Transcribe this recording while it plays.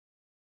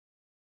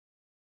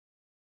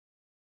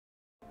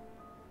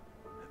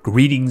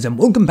Greetings and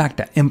welcome back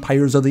to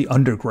Empires of the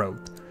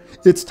Undergrowth.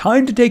 It's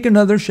time to take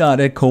another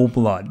shot at Cold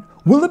Blood.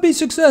 Will it be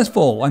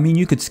successful? I mean,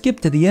 you could skip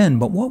to the end,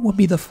 but what would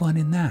be the fun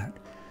in that?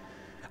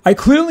 I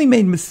clearly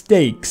made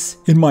mistakes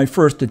in my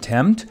first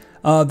attempt.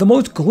 The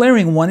most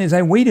glaring one is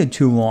I waited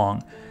too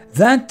long.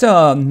 That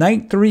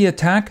Night 3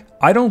 attack,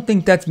 I don't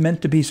think that's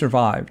meant to be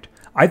survived.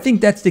 I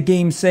think that's the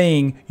game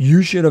saying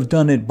you should have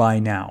done it by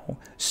now.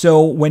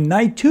 So when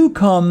Night 2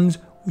 comes,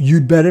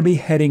 you'd better be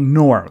heading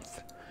north.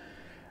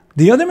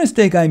 The other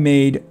mistake I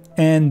made,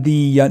 and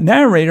the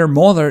narrator,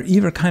 Mother,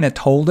 even kind of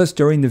told us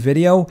during the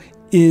video,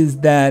 is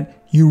that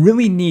you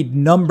really need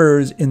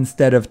numbers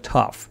instead of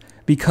tough.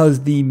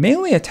 Because the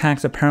melee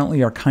attacks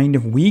apparently are kind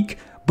of weak,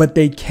 but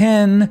they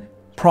can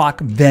proc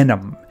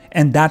venom.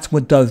 And that's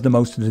what does the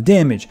most of the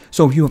damage.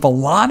 So if you have a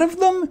lot of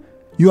them,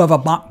 you have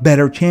a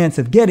better chance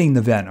of getting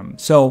the venom.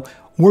 So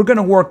we're going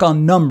to work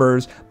on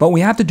numbers, but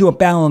we have to do a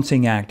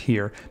balancing act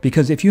here.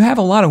 Because if you have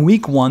a lot of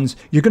weak ones,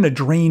 you're going to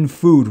drain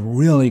food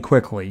really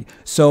quickly.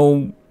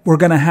 So we're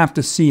going to have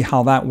to see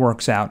how that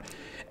works out.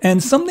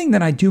 And something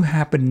that I do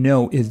happen to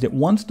know is that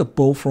once the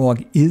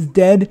bullfrog is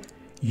dead,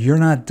 you're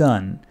not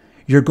done.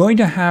 You're going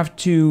to have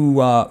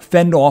to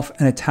fend off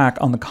an attack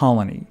on the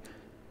colony.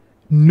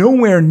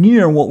 Nowhere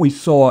near what we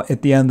saw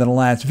at the end of the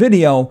last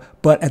video,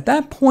 but at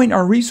that point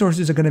our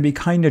resources are going to be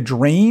kind of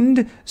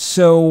drained,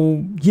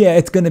 so yeah,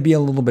 it's going to be a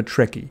little bit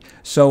tricky.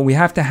 So we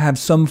have to have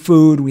some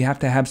food, we have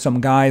to have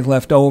some guys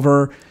left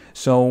over,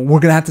 so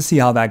we're going to have to see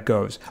how that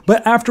goes.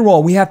 But after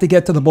all, we have to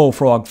get to the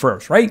bullfrog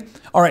first, right?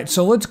 Alright,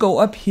 so let's go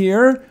up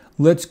here.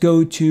 Let's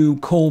go to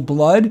Cold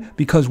Blood,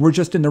 because we're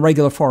just in the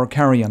regular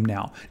Formicarium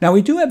now. Now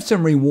we do have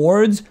some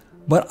rewards,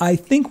 but I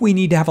think we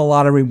need to have a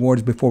lot of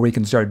rewards before we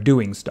can start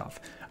doing stuff.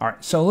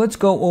 Alright, so let's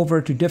go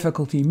over to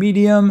difficulty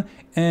medium,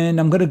 and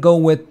I'm going to go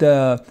with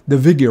the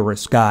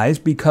vigorous guys,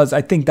 because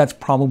I think that's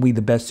probably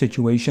the best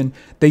situation.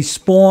 They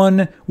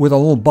spawn with a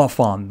little buff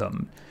on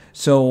them.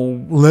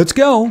 So let's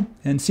go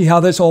and see how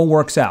this all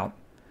works out.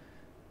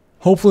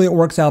 Hopefully it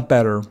works out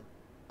better.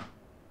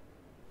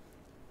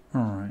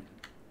 Alright.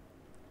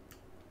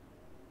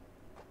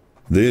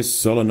 This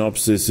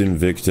Solenopsis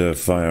invicta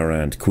fire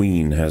ant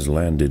queen has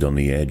landed on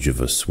the edge of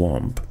a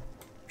swamp.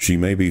 She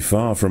may be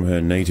far from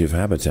her native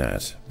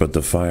habitat, but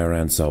the fire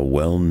ants are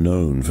well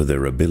known for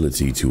their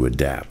ability to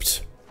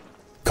adapt.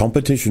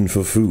 Competition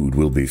for food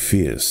will be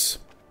fierce.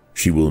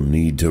 She will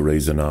need to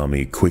raise an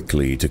army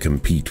quickly to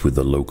compete with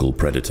the local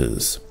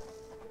predators.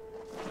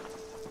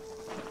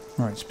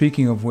 Alright,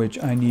 speaking of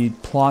which, I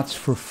need plots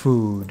for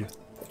food.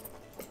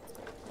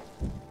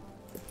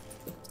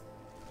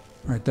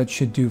 Alright, that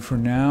should do for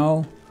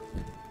now.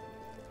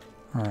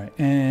 Alright,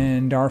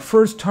 and our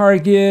first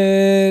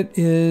target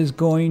is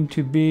going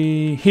to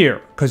be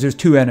here, because there's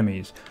two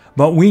enemies.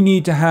 But we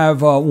need to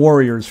have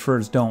warriors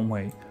first, don't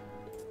we?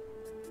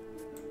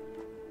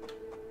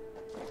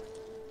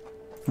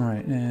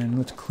 Alright, and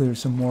let's clear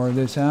some more of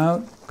this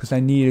out, because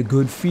I need a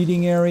good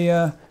feeding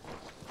area.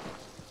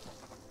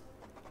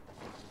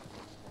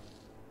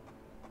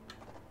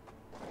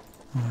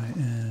 Alright,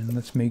 and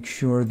let's make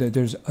sure that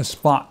there's a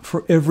spot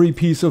for every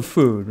piece of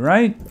food,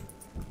 right?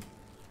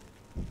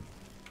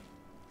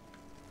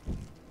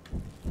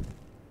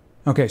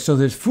 Okay, so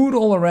there's food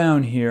all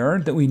around here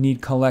that we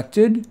need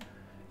collected.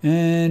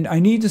 And I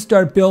need to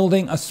start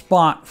building a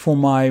spot for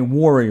my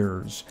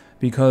warriors,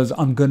 because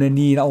I'm going to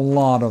need a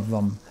lot of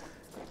them.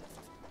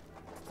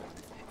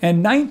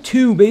 And Night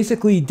 2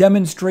 basically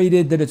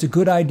demonstrated that it's a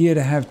good idea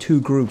to have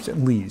two groups at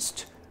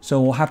least.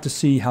 So we'll have to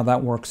see how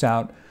that works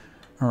out.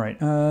 Alright,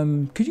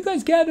 could you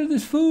guys gather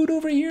this food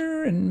over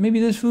here? And maybe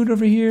this food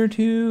over here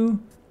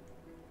too?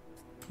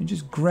 And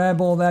just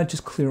grab all that,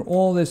 just clear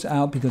all this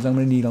out, because I'm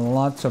going to need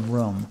lots of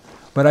room.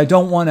 But I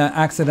don't want to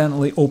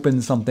accidentally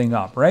open something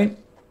up, right?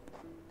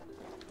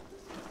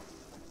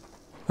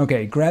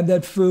 Okay, grab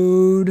that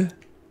food.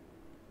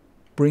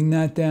 Bring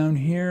that down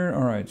here.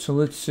 Alright, so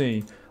let's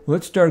see.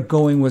 Let's start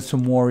going with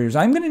some warriors.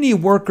 I'm going to need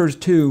workers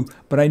too,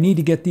 but I need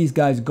to get these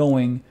guys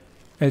going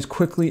as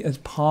quickly as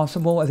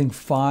possible. I think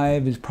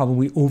 5 is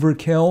probably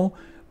overkill,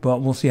 but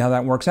we'll see how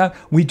that works out.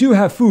 We do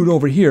have food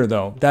over here,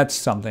 though. That's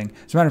something.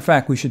 As a matter of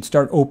fact, we should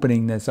start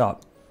opening this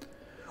up.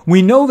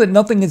 We know that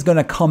nothing is going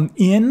to come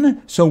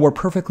in, so we're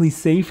perfectly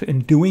safe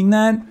in doing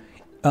that,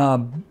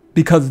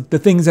 because the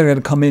things that are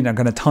going to come in are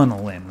going to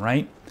tunnel in,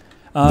 right?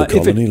 The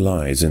colony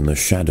lies in the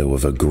shadow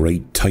of a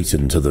great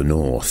titan to the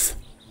north,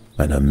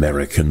 an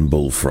American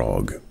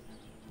bullfrog.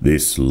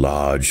 This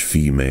large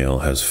female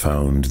has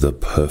found the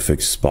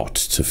perfect spot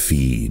to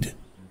feed.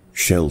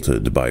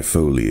 Sheltered by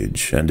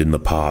foliage and in the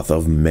path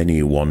of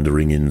many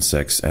wandering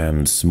insects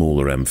and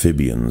smaller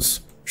amphibians,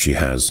 she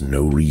has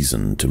no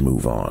reason to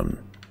move on.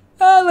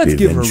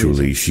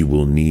 Eventually, she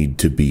will need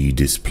to be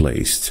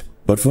displaced,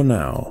 but for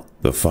now,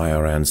 the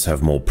fire ants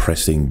have more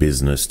pressing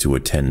business to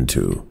attend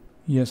to.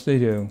 Yes, they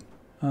do.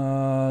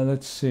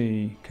 Let's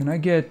see. Can I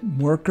get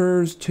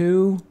workers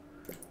too?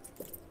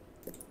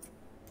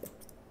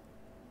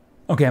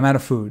 Okay, I'm out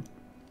of food.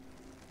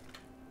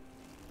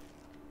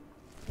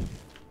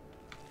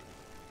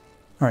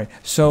 All right,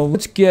 so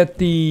let's get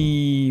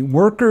the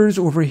workers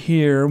over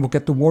here. We'll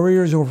get the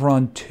warriors over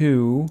on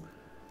 2.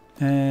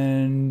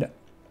 And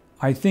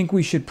I think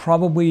we should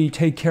probably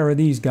take care of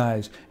these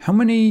guys. How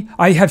many?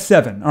 I have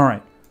 7. All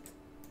right.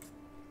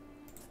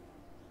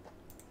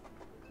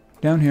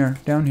 Down here,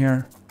 down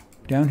here,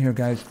 down here,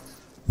 guys.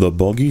 The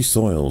boggy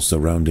soil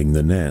surrounding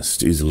the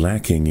nest is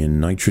lacking in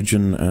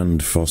nitrogen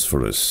and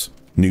phosphorus,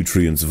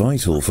 nutrients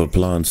vital for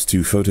plants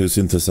to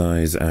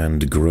photosynthesize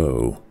and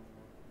grow.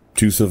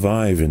 To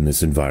survive in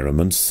this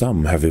environment,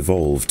 some have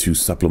evolved to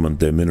supplement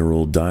their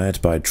mineral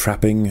diet by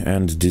trapping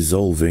and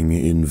dissolving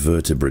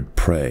invertebrate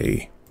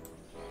prey.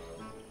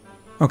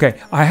 Okay,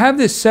 I have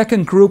this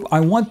second group. I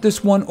want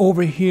this one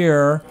over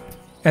here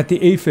at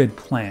the aphid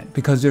plant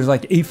because there's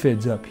like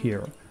aphids up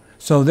here.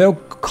 So they'll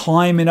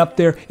climb in up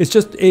there. It's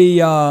just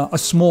a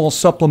small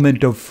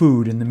supplement of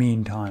food in the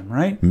meantime,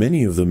 right?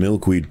 Many of the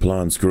milkweed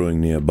plants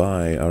growing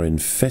nearby are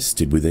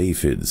infested with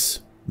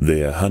aphids.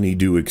 Their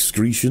honeydew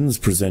excretions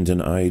present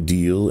an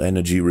ideal,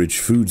 energy-rich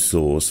food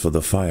source for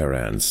the fire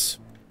ants.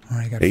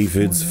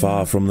 Aphids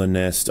far from the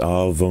nest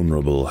are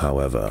vulnerable,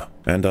 however,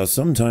 and are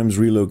sometimes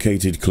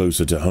relocated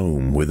closer to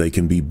home where they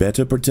can be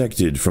better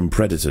protected from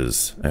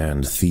predators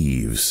and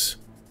thieves.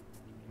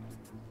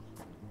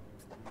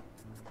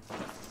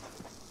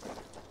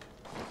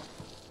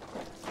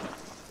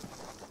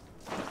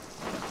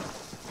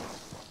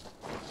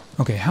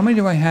 Okay, how many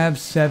do I have?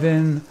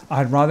 7.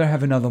 I'd rather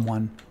have another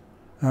one.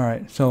 All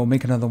right, so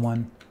make another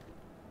one.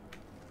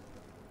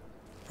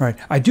 All right,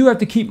 I do have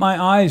to keep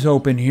my eyes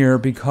open here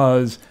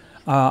because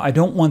I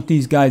don't want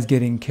these guys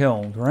getting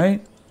killed,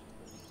 right?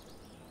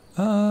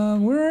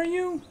 Where are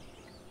you?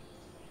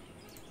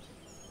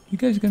 You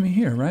guys are going to be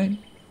here, right?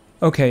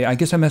 Okay, I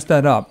guess I messed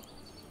that up.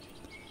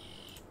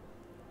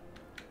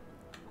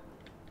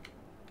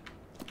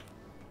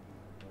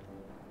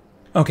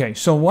 Okay,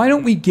 so why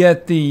don't we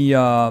get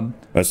the...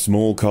 A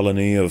small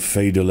colony of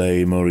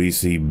Phaedolae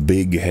maurici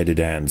big-headed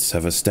ants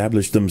have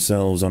established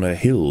themselves on a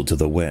hill to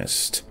the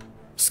west.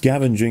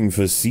 Scavenging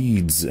for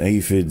seeds,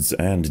 aphids,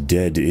 and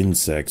dead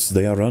insects,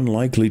 they are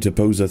unlikely to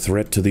pose a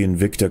threat to the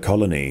Invicta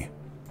colony,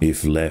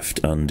 if left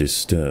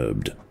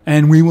undisturbed.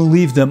 And we will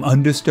leave them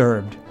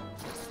undisturbed.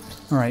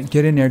 Alright,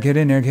 get in there, get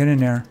in there, get in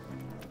there.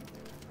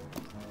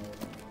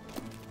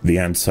 The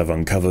ants have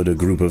uncovered a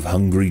group of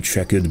hungry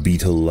checkered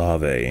beetle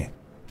larvae.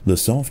 The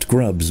soft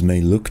grubs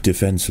may look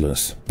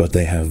defenseless, but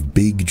they have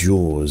big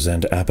jaws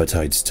and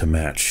appetites to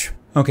match.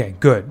 Okay,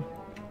 good.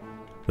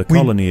 The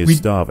colony is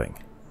starving.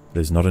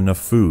 There's not enough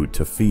food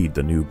to feed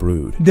the new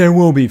brood. There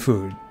will be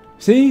food.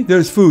 See?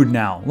 There's food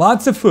now.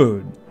 Lots of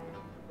food.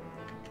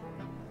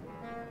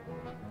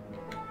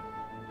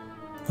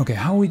 Okay,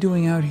 how are we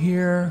doing out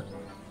here?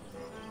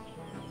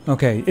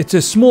 Okay, it's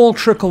a small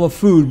trickle of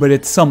food, but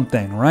it's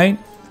something, right?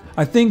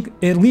 I think,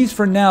 at least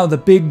for now, the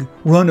big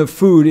run of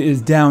food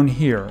is down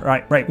here.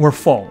 Right, we're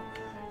full.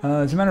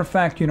 As a matter of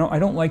fact, you know, I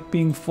don't like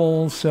being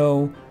full,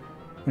 so...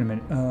 Wait a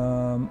minute.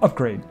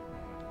 Upgrade.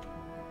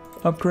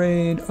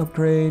 Upgrade,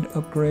 upgrade,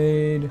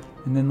 upgrade.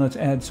 And then let's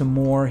add some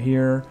more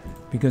here.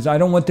 Because I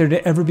don't want there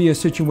to ever be a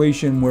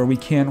situation where we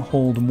can't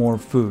hold more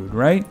food,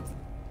 right?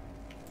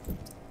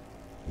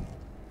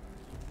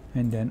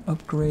 And then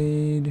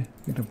upgrade.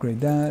 We can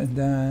upgrade that and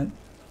that.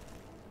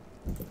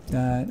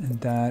 That and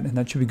that. And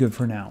that should be good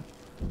for now.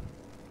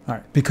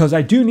 Alright, because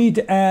I do need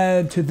to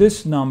add to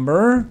this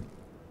number.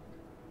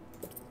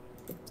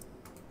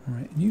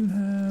 Alright, you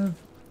have...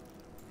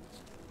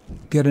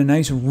 Get a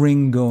nice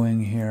ring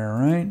going here,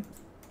 right?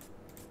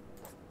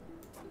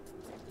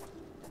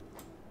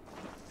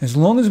 As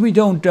long as we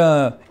don't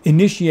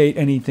initiate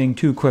anything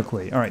too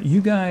quickly. Alright,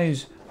 you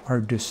guys are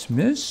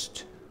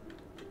dismissed.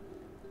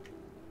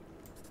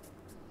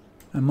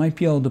 I might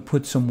be able to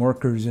put some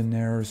workers in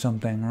there or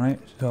something, right?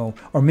 So,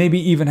 or maybe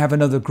even have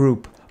another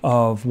group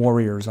of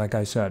warriors, like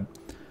I said.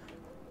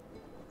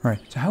 Alright,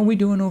 so how are we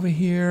doing over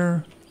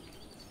here?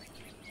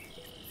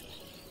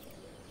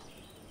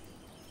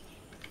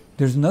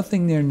 There's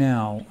nothing there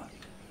now.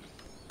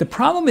 The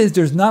problem is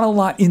there's not a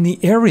lot in the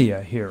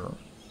area here.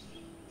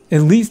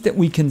 At least that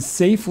we can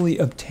safely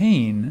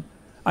obtain.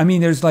 I mean,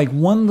 there's like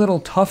one little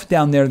tuft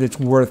down there that's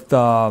worth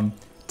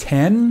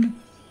 10.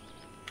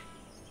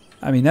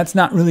 I mean, that's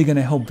not really going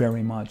to help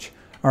very much.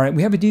 All right,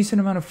 we have a decent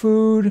amount of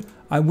food.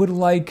 I would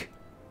like...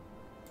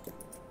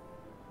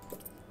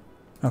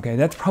 Okay,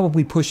 that's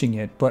probably pushing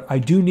it, but I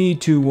do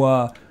need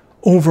to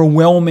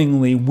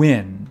overwhelmingly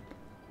win.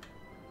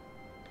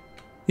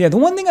 Yeah, the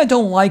one thing I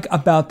don't like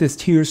about this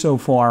tier so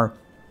far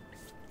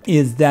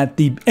is that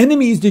the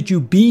enemies that you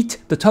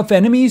beat, the tough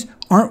enemies,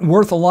 aren't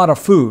worth a lot of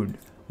food,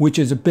 which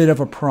is a bit of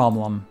a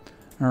problem.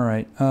 All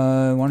right,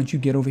 why don't you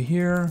get over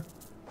here?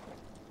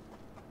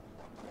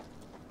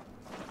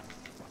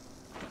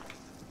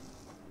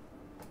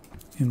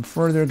 And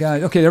further,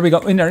 guys. Okay, there we go.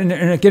 In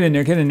there, get in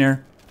there, get in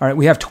there. All right,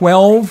 we have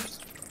 12.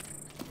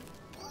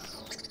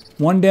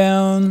 1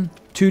 down,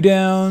 2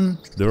 down,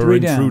 3 down. There are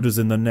intruders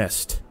in the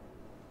nest.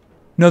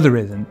 No, there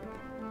isn't.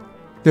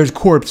 There's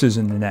corpses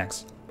in the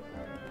nest.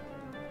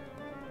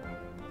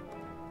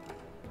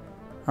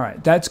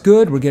 Alright, that's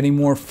good. We're getting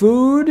more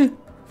food.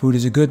 Food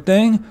is a good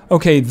thing.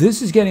 Okay,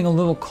 this is getting a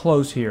little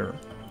close here.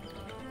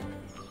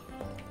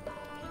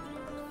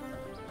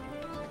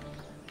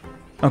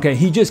 Okay,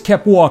 he just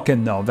kept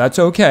walking though. That's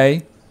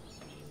okay.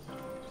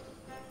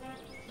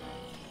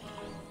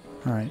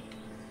 Alright.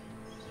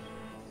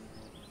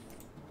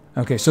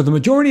 Okay, so the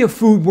majority of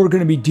food we're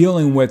going to be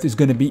dealing with is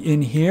going to be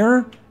in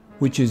here,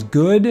 which is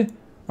good.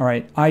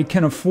 Alright, I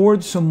can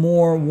afford some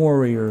more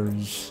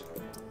warriors.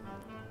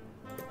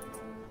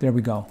 There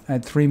we go.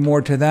 Add 3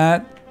 more to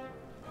that.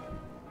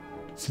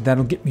 So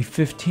that'll get me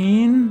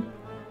 15.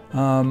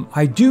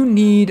 I do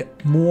need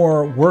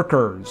more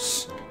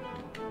workers.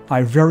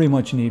 I very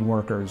much need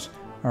workers.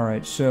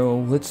 Alright, so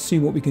let's see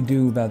what we can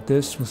do about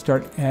this. We'll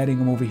start adding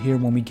them over here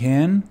when we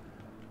can.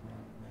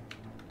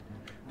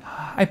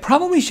 I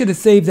probably should have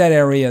saved that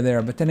area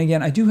there, but then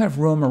again, I do have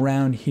room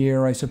around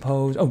here, I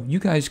suppose. Oh, you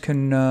guys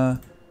can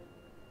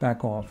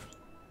back off.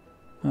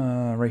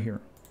 Right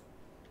here.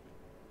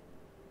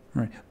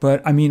 All right,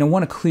 but I mean, I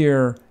want to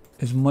clear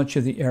as much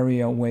of the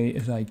area away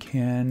as I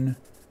can.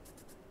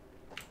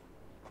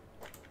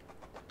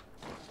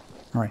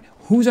 All right,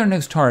 who's our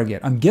next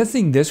target? I'm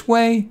guessing this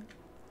way.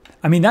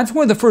 I mean, that's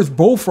where the first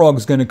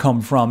bullfrog's going to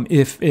come from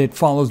if it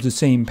follows the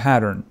same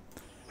pattern.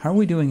 How are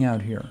we doing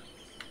out here?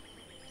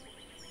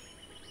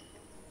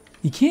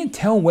 You can't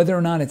tell whether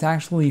or not it's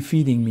actually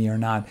feeding me or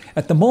not.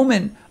 At the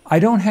moment, I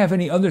don't have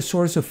any other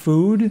source of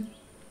food.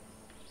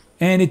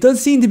 And it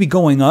does seem to be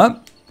going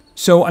up.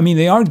 So, I mean,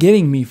 they are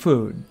getting me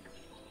food.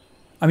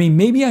 I mean,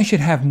 maybe I should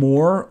have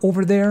more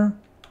over there.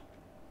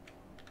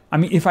 I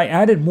mean, if I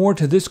added more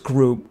to this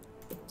group,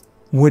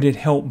 would it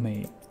help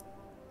me?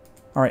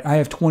 All right, I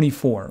have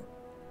 24.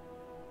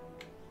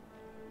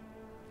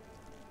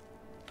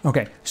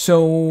 Okay,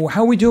 so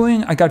how are we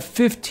doing? I got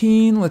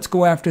 15. Let's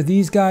go after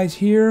these guys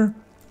here.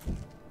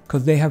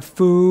 Because they have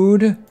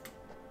food.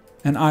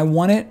 And I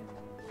want it.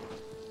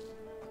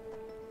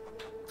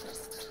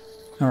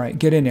 Alright,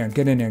 get in there,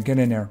 get in there, get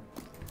in there.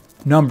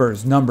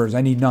 Numbers, numbers,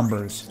 I need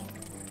numbers.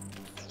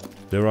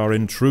 There are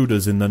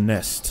intruders in the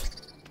nest.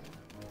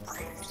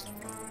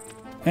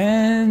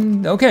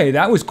 And, okay,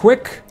 that was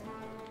quick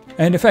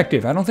and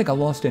effective. I don't think I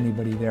lost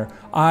anybody there.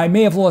 I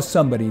may have lost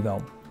somebody,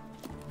 though.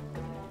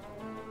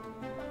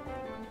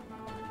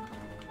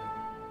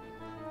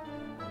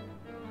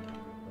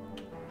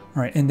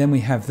 All right, and then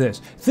we have this.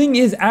 Thing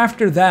is,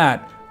 after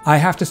that, I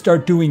have to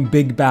start doing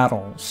big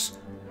battles.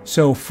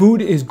 So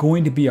food is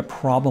going to be a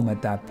problem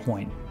at that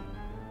point.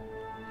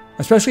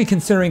 Especially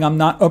considering I'm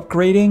not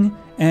upgrading.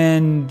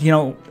 And, you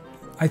know,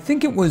 I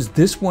think it was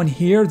this one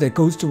here that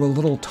goes through a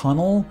little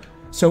tunnel.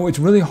 So it's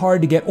really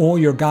hard to get all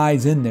your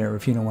guys in there,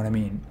 if you know what I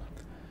mean.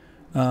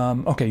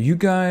 Okay, you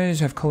guys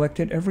have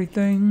collected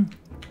everything.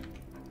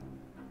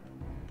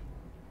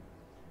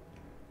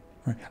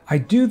 Right. I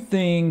do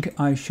think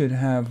I should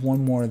have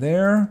one more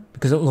there,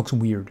 because it looks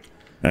weird.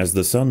 As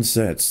the sun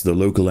sets, the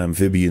local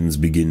amphibians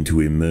begin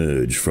to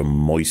emerge from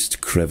moist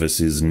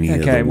crevices near the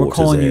water's edge. Okay, we're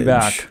calling you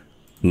back.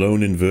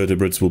 Lone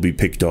invertebrates will be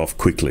picked off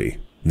quickly.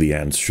 The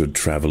ants should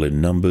travel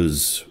in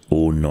numbers,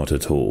 or not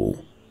at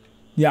all.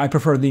 Yeah, I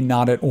prefer the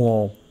not at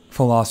all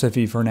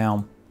philosophy for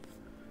now.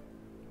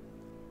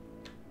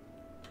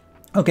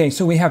 Okay,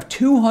 so we have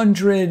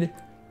 200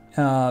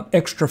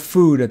 extra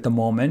food at the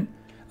moment.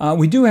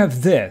 We do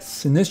have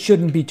this, and this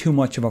shouldn't be too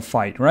much of a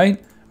fight,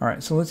 right? All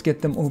right, so let's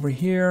get them over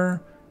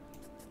here.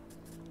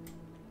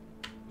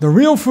 The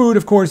real food,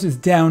 of course, is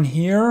down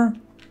here.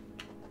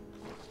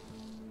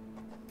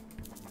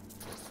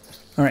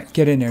 All right,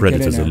 get in there,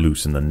 Predators get in there. are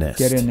loose in the nest.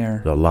 Get in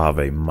there. The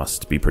larvae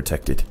must be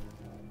protected.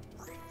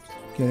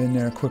 Get in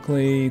there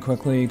quickly,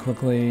 quickly,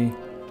 quickly.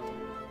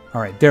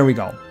 All right, there we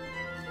go.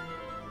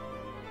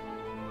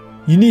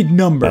 You need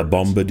numbers. A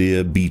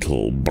bombardier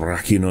beetle,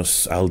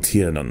 Brachinus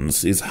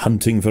alternans, is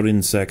hunting for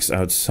insects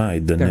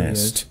outside the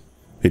nest.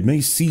 It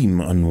may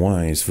seem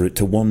unwise for it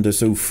to wander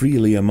so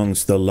freely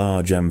amongst the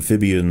large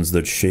amphibians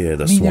that share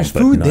the swamp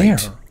at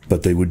night,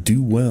 but they would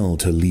do well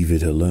to leave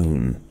it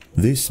alone.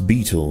 This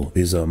beetle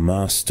is a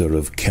master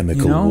of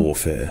chemical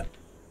warfare.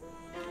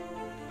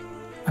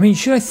 I mean,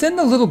 should I send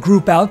a little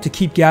group out to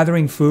keep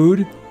gathering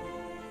food?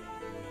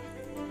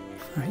 All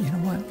right, you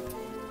know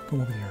what? Go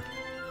over there.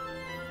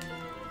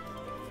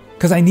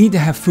 Because I need to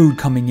have food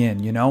coming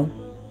in, you know?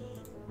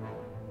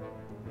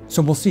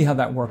 So we'll see how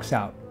that works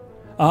out.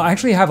 I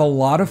actually have a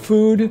lot of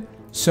food,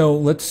 so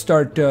let's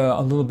start a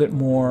little bit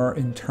more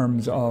in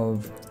terms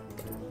of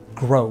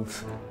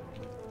growth.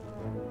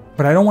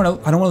 But I don't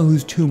want to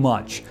lose too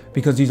much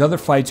because these other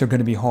fights are going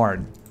to be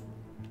hard.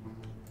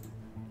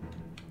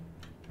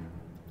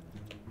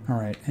 All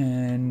right,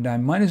 and I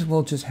might as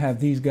well just have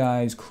these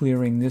guys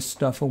clearing this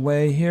stuff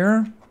away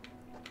here.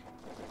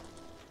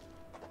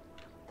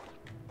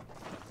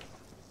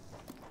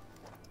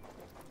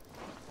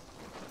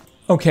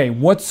 Okay,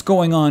 what's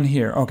going on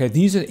here? Okay,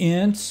 these are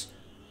ants.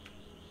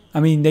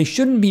 I mean, they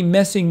shouldn't be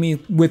messing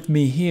with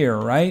me here,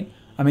 right?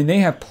 I mean, they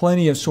have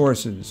plenty of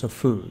sources of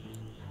food.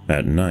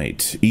 At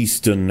night,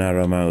 eastern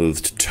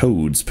narrow-mouthed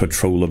toads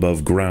patrol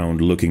above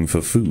ground looking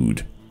for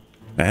food.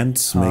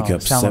 Ants make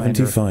up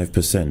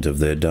 75% of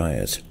their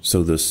diet,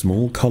 so the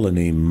small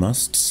colony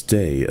must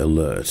stay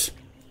alert.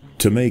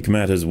 To make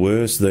matters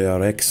worse, they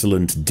are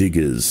excellent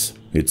diggers.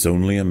 It's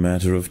only a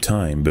matter of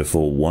time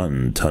before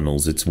one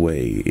tunnels its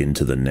way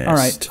into the nest.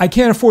 Alright, I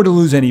can't afford to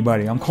lose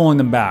anybody. I'm calling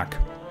them back.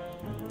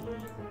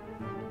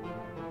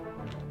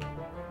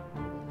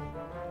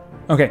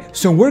 Okay,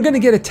 so we're going to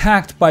get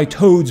attacked by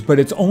toads, but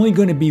it's only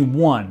going to be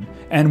one.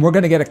 And we're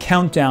going to get a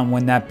countdown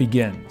when that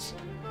begins.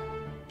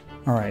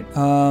 Alright,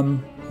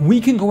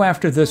 we can go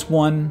after this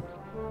one.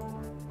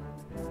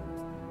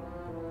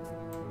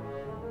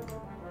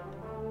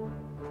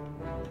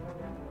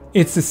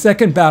 It's the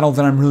second battle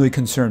that I'm really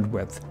concerned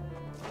with.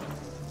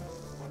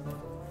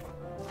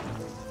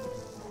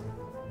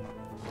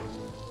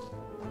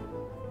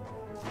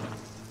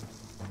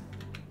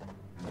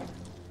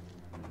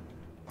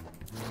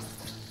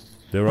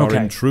 There are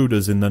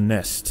intruders in the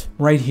nest.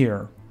 Right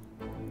here.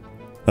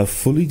 A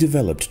fully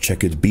developed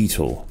checkered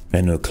beetle,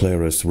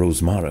 Enoclerus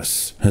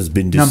rosmarus, has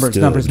been disturbed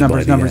numbers.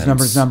 by the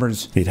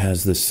ants. It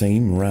has the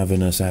same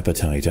ravenous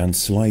appetite and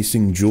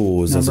slicing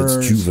jaws as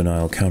its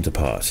juvenile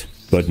counterpart.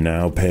 But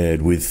now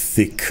paired with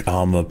thick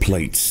armor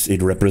plates,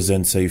 it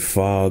represents a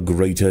far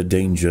greater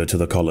danger to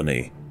the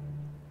colony.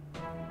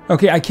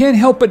 Okay, I can't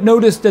help but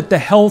notice that the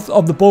health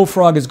of the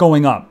bullfrog is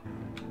going up.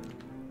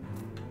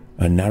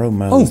 A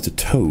narrow-mouthed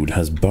toad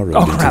has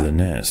burrowed into the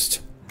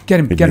nest.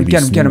 Get him, get him,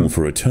 get him, get him.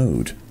 For a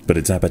toad, but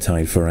its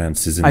appetite for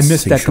ants is insatiable. I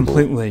missed that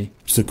completely.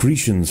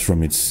 Secretions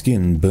from its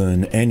skin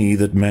burn any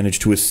that manage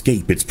to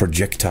escape its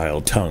projectile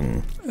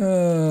tongue.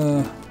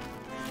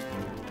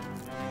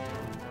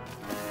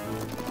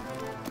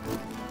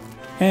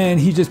 And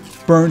he just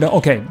burned.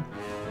 Okay,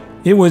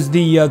 it was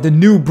the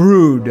new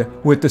brood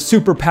with the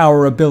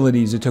superpower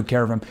abilities that took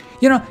care of him.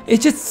 You know, it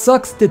just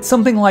sucks that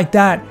something like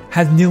that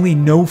has nearly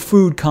no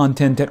food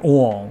content at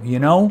all. You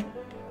know,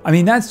 I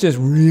mean that's just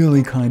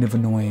really kind of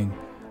annoying.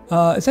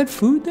 Is that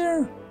food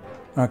there?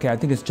 Okay, I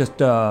think it's just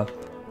a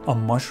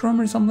mushroom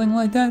or something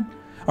like that.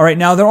 All right,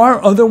 now there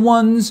are other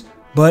ones,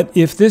 but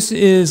if this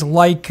is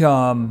like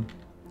the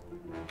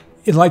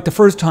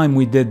first time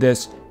we did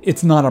this,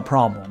 it's not a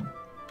problem.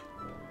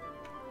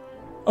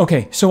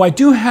 Okay, so I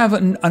do have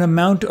an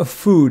amount of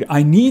food.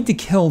 I need to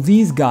kill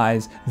these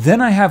guys.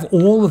 Then I have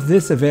all of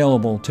this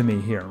available to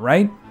me here,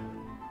 right?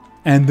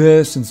 And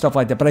this and stuff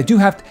like that. But I do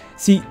have to...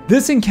 See,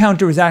 this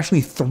encounter is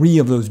actually 3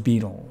 of those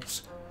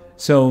beetles.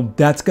 So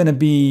that's going to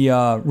be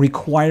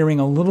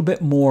requiring a little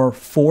bit more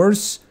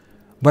force.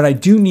 But I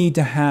do need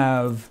to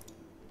have...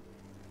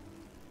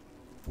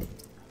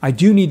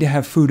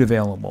 food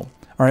available.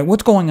 All right,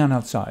 what's going on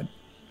outside?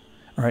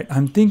 All right,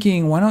 I'm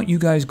thinking, why don't you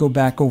guys go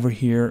back over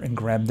here and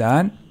grab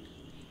that?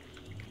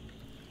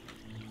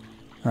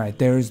 All right,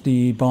 there's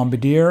the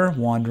bombardier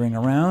wandering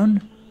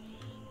around.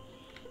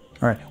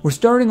 All right, we're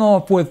starting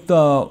off with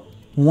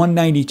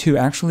 192.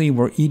 Actually,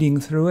 we're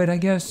eating through it, I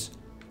guess,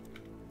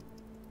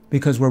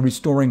 because we're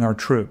restoring our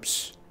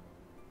troops.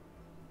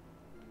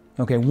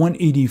 Okay,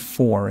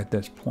 184 at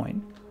this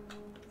point.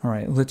 All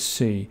right, let's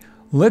see.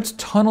 Let's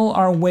tunnel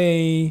our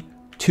way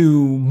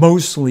to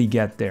mostly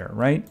get there,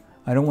 right?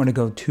 I don't want to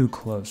go too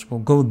close.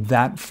 We'll go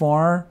that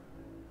far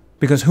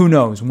because who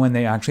knows when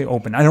they actually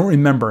open. I don't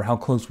remember how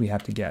close we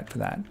have to get for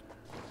that.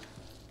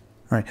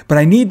 All right, but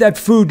I need that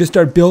food to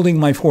start building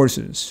my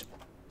forces.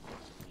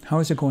 How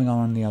is it going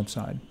on the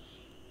outside?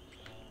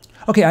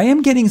 Okay, I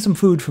am getting some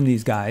food from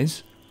these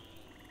guys.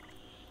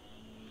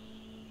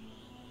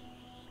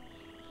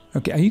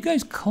 Okay, are you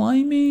guys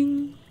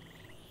climbing?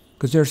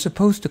 Because they're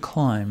supposed to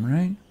climb,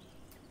 right?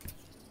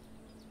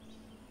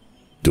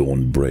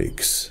 Dawn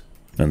breaks,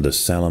 and the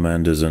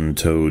salamanders and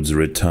toads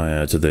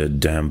retire to their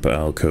damp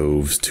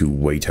alcoves to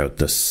wait out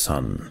the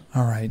sun.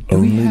 All right.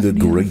 Only the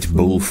great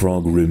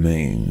bullfrog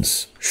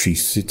remains. She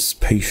sits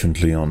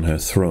patiently on her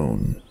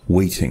throne,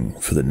 waiting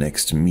for the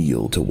next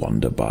meal to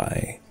wander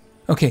by.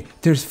 Okay,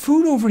 there's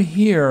food over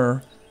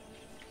here.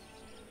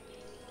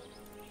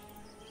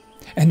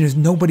 And there's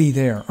nobody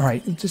there. All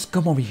right, just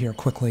come over here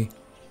quickly.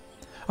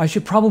 I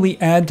should probably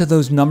add to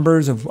those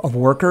numbers of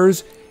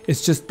workers.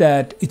 It's just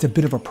that it's a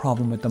bit of a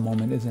problem at the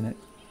moment, isn't it?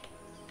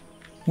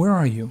 Where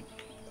are you?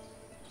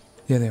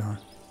 There they are.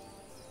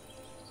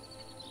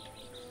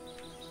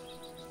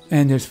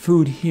 And there's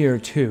food here,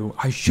 too.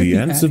 The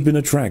ants have been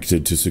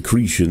attracted to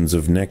secretions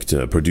of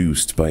nectar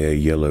produced by a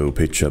yellow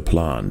pitcher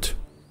plant.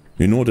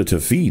 In order to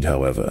feed,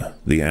 however,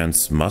 the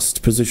ants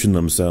must position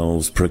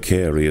themselves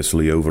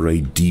precariously over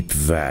a deep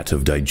vat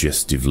of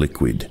digestive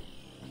liquid.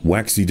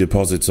 Waxy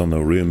deposits on the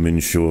rim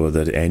ensure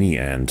that any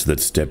ant that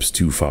steps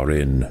too far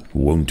in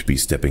won't be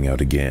stepping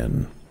out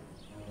again.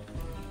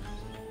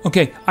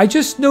 Okay, I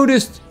just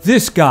noticed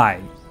this guy.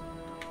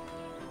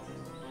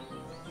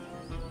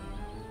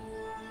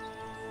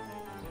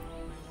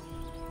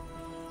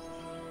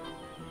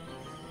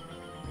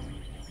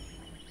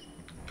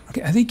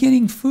 Okay, are they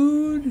getting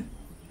food?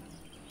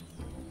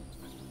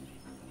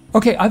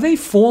 Okay, are they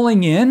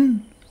falling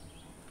in?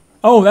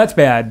 Oh, that's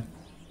bad.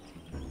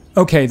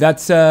 Okay,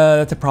 that's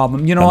a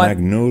problem. You know what?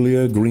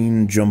 Magnolia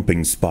green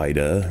jumping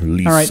spider,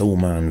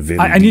 Lysoman viridis,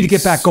 I need to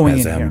get back going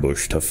has in here.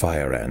 ambushed a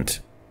fire ant.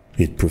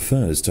 It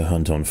prefers to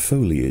hunt on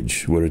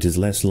foliage, where it is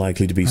less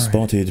likely to be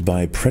spotted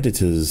by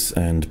predators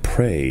and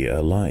prey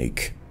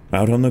alike.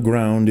 Out on the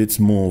ground, it's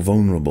more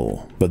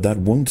vulnerable, but that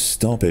won't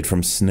stop it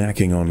from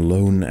snacking on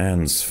lone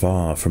ants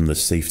far from the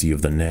safety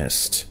of the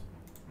nest.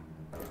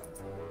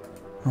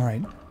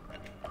 Alright.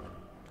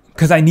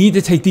 Because I need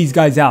to take these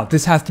guys out.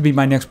 This has to be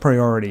my next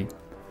priority.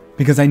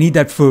 Because I need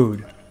that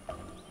food.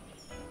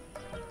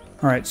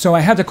 Alright, so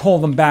I had to call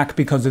them back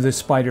because of this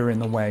spider in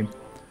the way.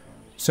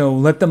 So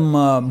let them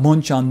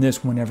munch on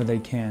this whenever they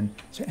can.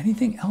 Is there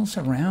anything else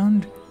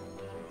around?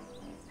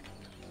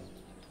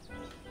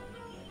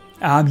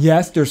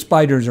 Yes, there's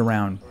spiders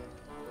around.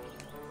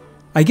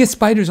 I guess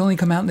spiders only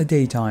come out in the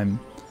daytime.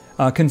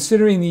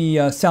 Considering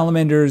the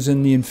salamanders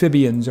and the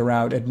amphibians are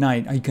out at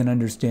night, I can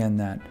understand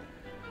that.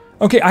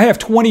 Okay, I have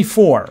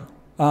 24.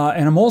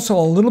 And I'm also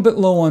a little bit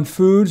low on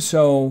food,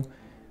 so...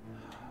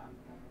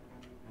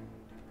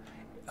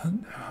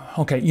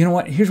 Okay, you know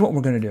what? Here's what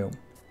we're going to do.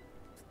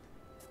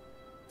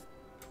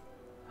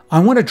 I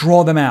want to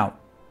draw them out.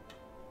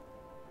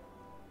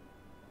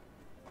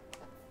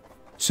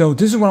 So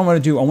this is what I want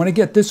to do. I want to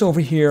get this over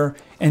here,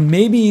 and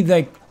maybe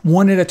like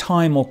one at a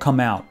time will come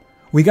out.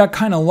 We got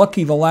kind of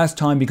lucky the last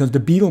time because the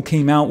beetle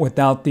came out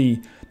without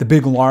the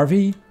big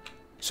larvae.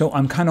 So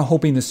I'm kind of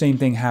hoping the same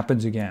thing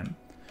happens again.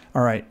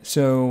 All right,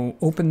 so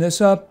open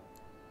this up.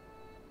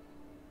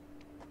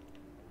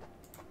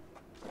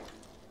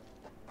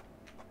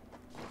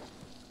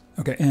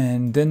 Okay,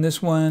 and then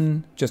this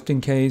one, just in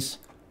case.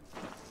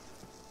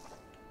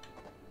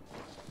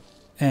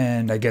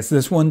 And I guess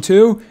this one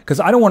too, because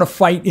I don't want to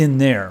fight in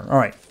there. All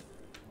right.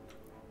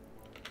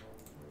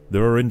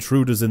 There are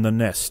intruders in the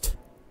nest.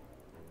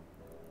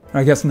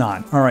 I guess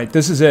not. All right,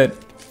 this is it.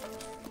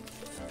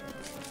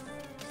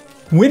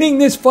 Winning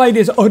this fight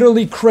is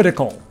utterly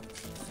critical.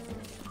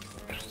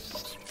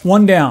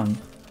 One down.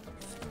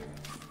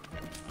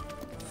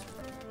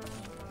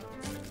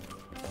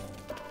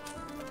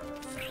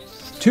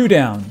 Two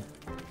down.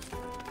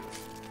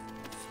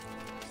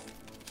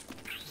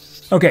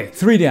 Okay,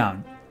 3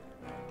 down.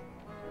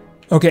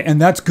 Okay,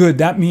 and that's good.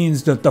 That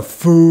means that the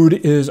food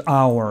is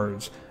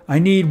ours. I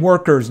need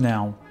workers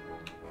now.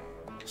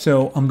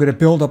 So I'm going to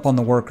build up on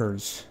the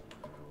workers.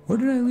 Where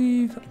did I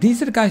leave?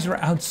 These are the guys who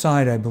are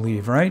outside, I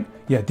believe, right?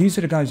 Yeah, these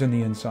are the guys on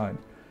the inside.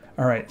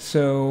 All right,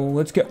 so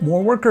let's get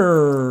more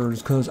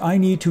workers because I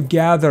need to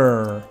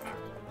gather.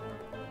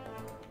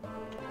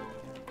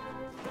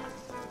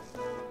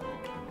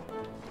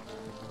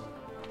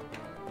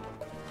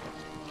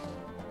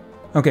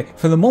 Okay,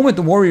 for the moment,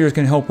 the warriors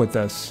can help with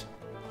this.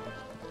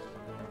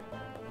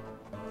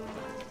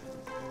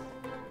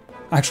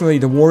 Actually,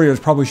 the warriors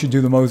probably should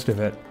do the most of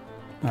it.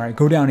 All right,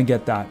 go down and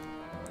get that.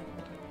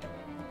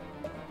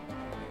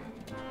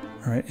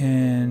 All right,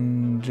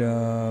 and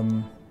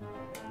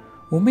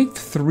we'll make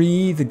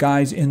 3 the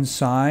guys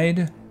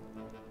inside.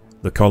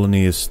 The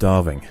colony is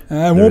starving.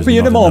 It won't be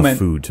in a moment. There is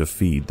not enough food to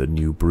feed the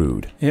new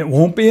brood. It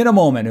won't be in a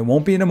moment. It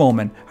won't be in a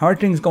moment. How are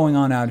things going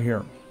on out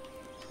here?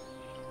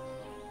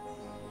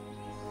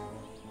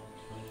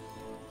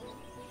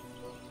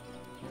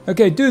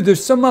 Okay, dude,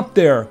 there's some up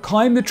there.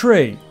 Climb the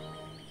tree.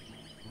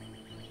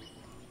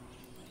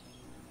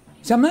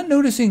 See, I'm not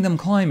noticing them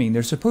climbing.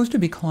 They're supposed to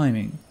be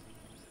climbing.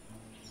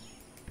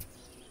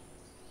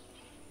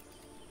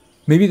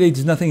 Maybe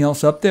there's nothing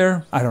else up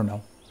there? I don't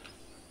know.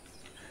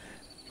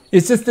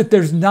 It's just that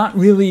there's not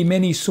really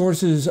many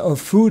sources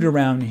of food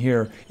around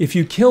here. If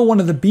you kill one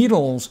of the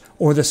beetles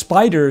or the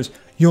spiders,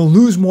 you'll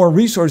lose more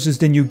resources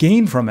than you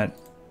gain from it.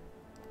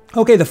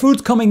 Okay, the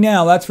food's coming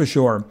now, that's for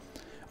sure.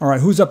 All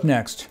right, who's up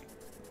next?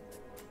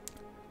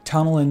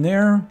 Tunnel in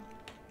there.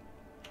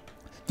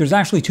 There's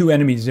actually 2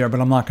 enemies there, but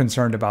I'm not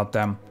concerned about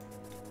them.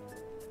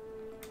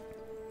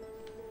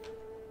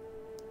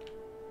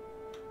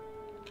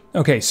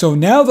 Okay, so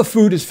now the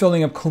food is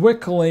filling up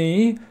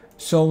quickly.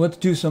 So let's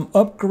do some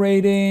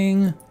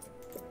upgrading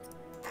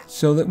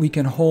so that we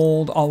can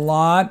hold a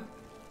lot.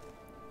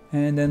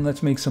 And then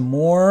let's make some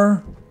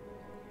more.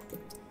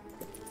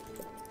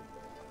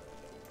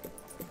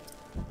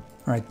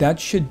 All right, that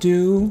should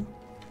do.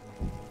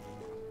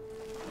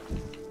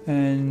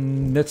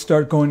 And let's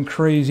start going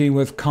crazy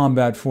with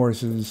combat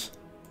forces.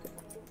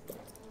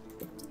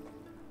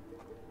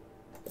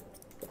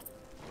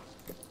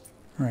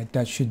 All right,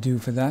 that should do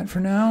for that for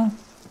now.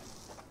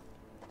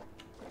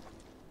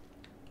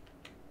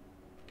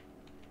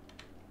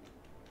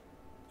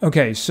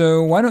 Okay,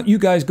 so why don't you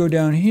guys go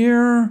down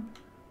here?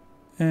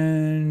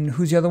 And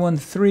who's the other one?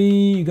 3.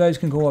 You guys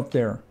can go up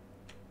there.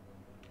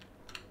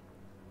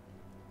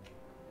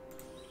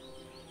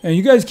 And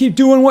you guys keep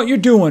doing what you're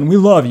doing. We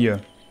love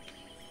you.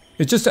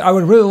 It's just, I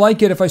would really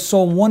like it if I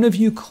saw one of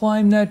you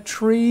climb that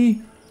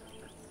tree.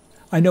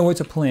 I know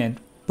it's a plant,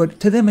 but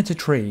to them it's a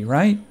tree,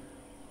 right?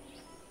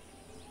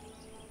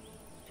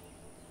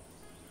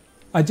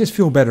 I just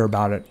feel better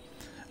about it.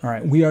 All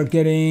right, we are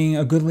getting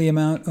a goodly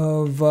amount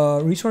of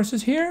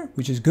resources here,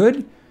 which is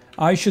good.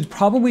 I should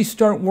probably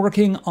start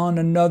working on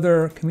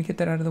another... Can we get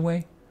that out of the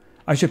way?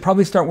 I should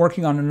probably start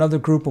working on another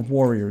group of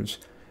warriors,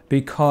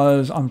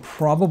 because I'm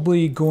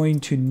probably going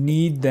to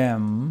need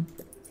them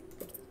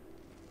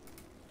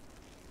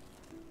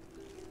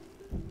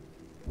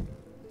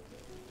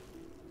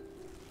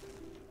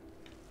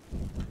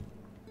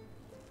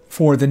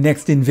for the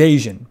next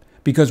invasion,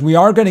 because we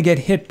are going to get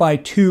hit by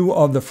 2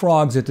 of the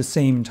frogs at the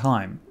same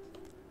time.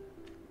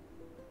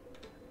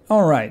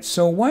 Alright,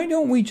 so why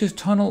don't we just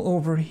tunnel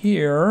over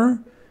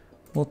here?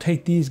 We'll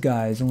take these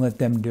guys and let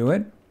them do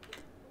it.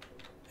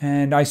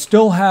 And I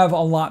still have a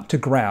lot to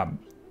grab.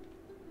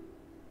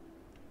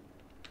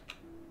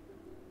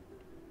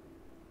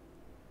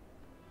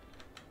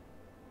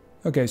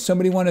 Okay,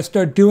 somebody want to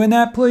start doing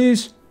that,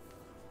 please?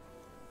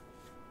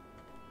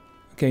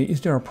 Okay,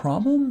 is there a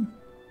problem?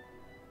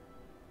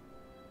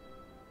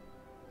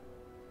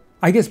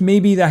 I guess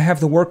maybe I have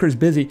the workers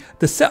busy.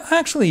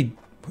 Actually,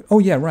 oh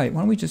yeah, right.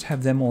 Why don't we just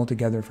have them all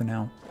together for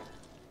now?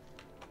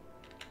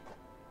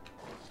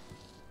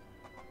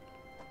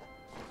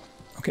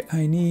 Okay,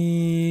 I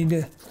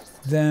need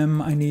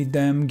them. I need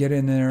them. Get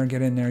in there.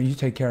 Get in there. You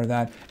take care of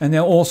that. And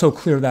they'll also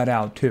clear that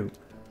out too.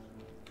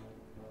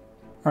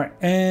 All right,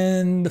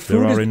 and the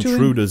food There are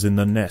intruders in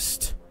the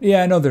nest.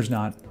 Yeah, no, there's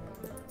not.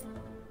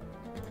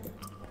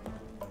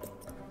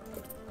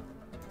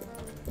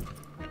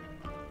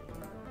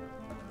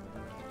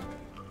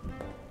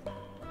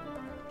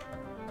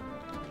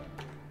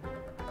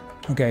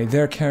 Okay,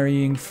 they're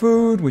carrying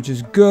food, which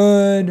is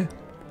good.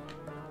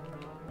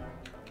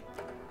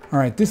 All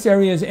right, this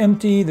area is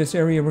empty. This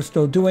area we're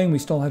still doing. We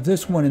still have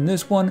this one and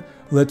this one.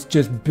 Let's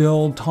just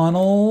build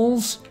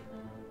tunnels.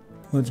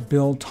 Let's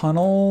build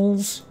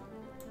tunnels.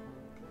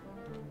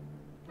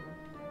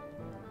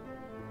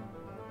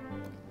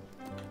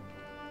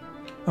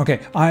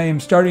 Okay, I am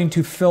starting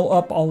to fill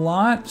up a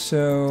lot,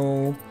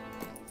 so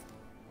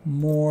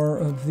more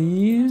of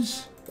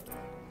these.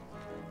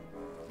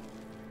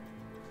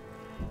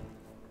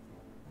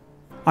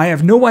 I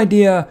have no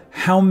idea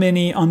how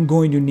many I'm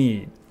going to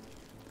need.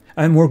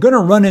 And we're going to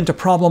run into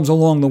problems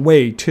along the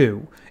way,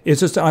 too.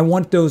 It's just I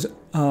want those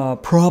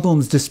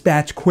problems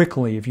dispatched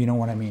quickly, if you know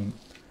what I mean.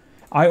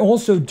 I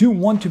also do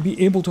want to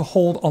be able to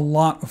hold a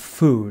lot of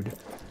food,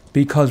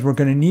 because we're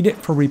going to need it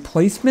for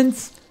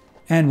replacements,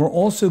 and we're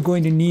also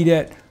going to need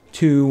it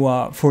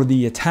to for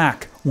the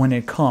attack when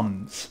it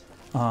comes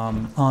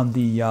on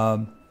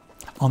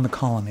the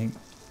colony.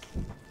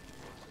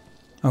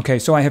 Okay,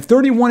 so I have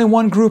 31 in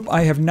one group.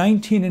 I have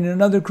 19 in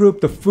another group.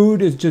 The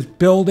food is just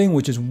building,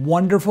 which is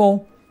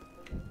wonderful.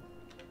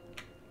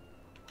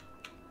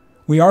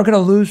 We are going to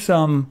lose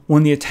some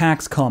when the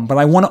attacks come, but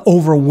I want to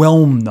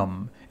overwhelm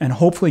them and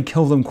hopefully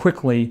kill them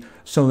quickly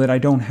so that I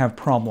don't have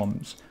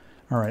problems.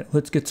 All right,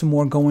 let's get some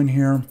more going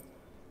here.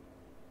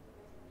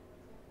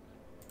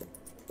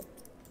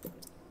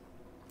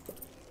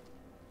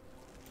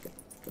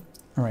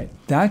 All right,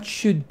 that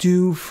should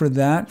do for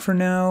that for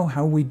now.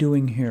 How are we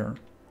doing here?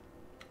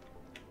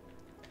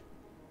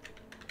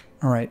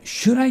 All right,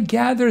 should I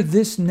gather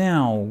this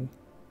now?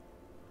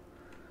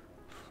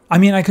 I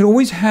mean, I could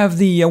always have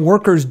the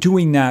workers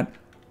doing that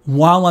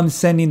while I'm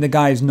sending the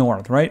guys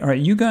north, right? All right,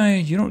 you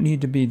guys, you don't need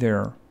to be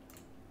there.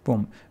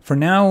 Boom. For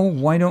now,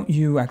 why don't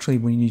you... Actually,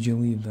 we need you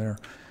to leave there.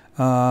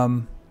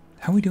 How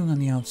are we doing on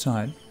the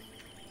outside?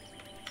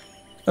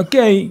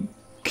 Okay,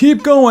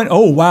 keep going.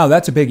 Oh, wow,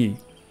 that's a biggie.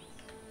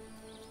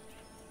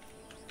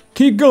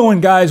 Keep going,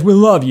 guys. We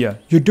love you.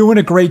 You're doing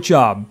a great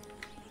job.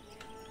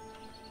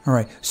 All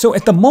right, so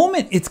at the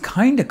moment, it's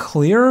kind of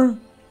clear.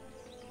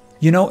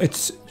 You know,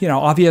 it's, you know,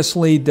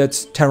 obviously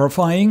that's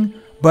terrifying.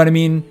 But I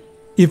mean,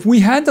 if we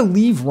had to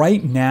leave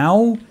right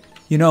now,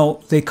 you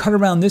know, they cut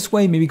around this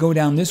way, maybe go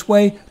down this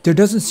way. There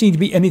doesn't seem to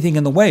be anything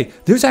in the way.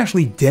 There's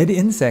actually dead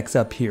insects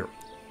up here.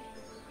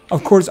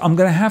 Of course, I'm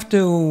going to have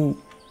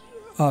to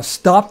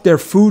stop their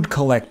food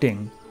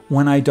collecting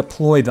when I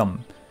deploy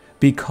them.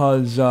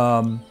 Because...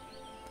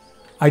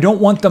 I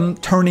don't want them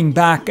turning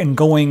back and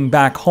going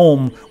back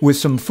home with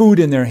some food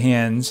in their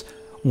hands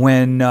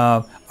when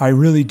I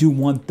really do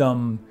want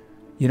them,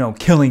 you know,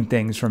 killing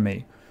things for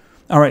me.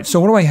 All right,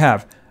 so what do I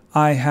have?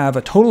 I have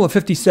a total of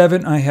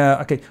 57. I have,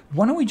 okay,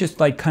 why don't we just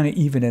like kind of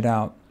even it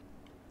out?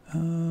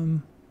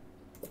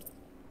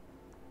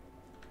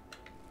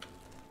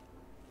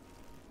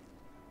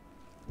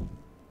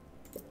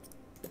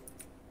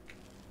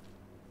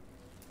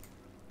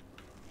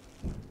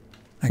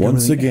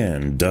 Once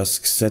again,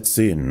 dusk sets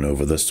in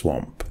over the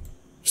swamp.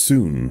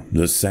 Soon,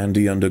 the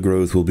sandy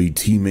undergrowth will be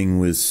teeming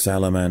with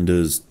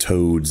salamanders,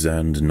 toads,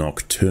 and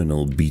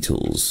nocturnal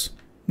beetles.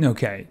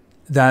 Okay,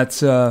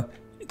 that's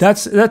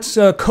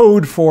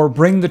code for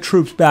bring the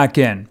troops back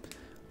in.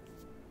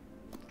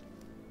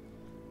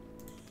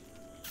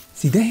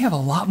 See, they have a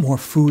lot more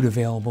food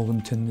available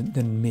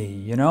than me,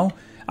 you know?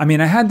 I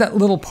mean, I had that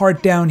little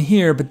part down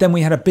here, but then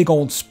we had a big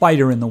old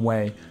spider in the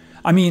way.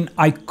 I mean,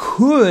 I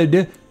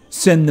could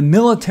send the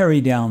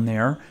military down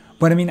there,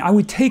 but I mean, I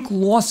would take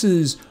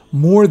losses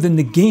more than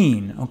the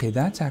gain. Okay,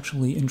 that's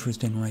actually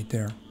interesting right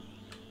there.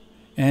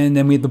 And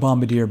then we have the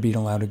bombardier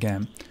beetle out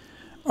again.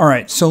 All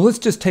right, so let's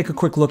just take a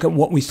quick look at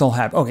what we still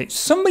have. Okay,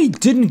 somebody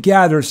didn't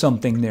gather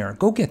something there.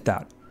 Go get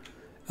that.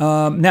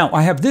 Now,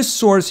 I have this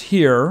source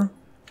here,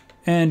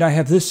 and I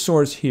have this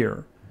source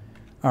here.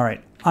 All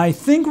right, I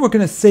think we're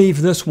going to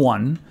save this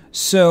one.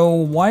 So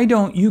why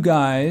don't you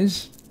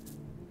guys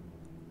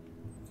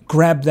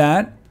grab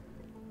that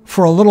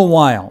for a little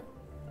while?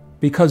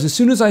 Because as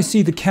soon as I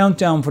see the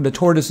countdown for the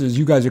tortoises,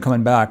 you guys are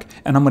coming back,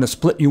 and I'm going to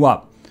split you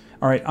up.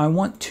 All right, I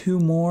want 2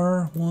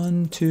 more.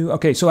 1, 2.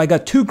 Okay, so I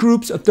got 2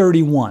 groups of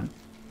 31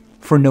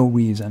 for no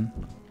reason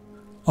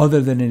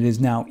other than it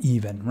is now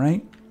even,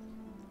 right?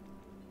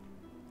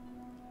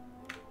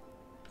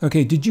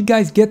 Okay, did you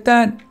guys get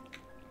that?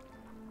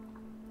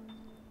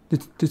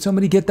 Did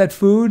somebody get that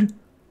food?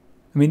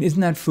 I mean,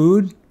 isn't that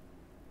food?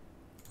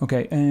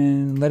 Okay,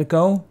 and let it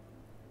go.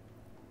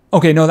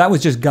 Okay, no, that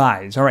was just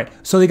guys. All right,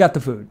 so they got the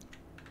food.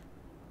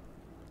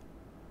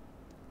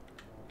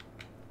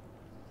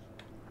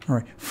 All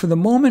right, for the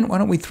moment, why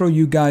don't we throw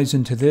you guys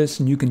into this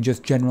and you can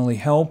just generally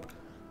help.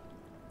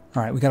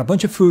 All right, we got a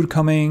bunch of food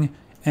coming,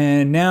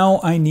 and now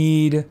I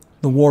need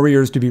the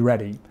warriors to be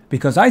ready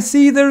because I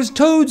see there's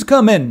toads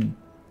coming.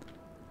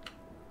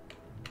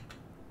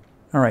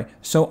 All right,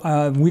 so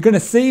we're going to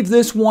save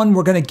this one.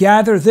 We're going to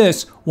gather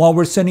this while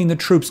we're sending the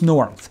troops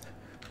north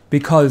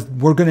because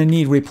we're going to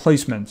need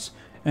replacements.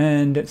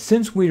 And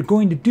since we're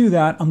going to do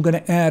that, I'm going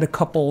to add a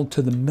couple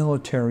to the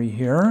military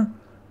here.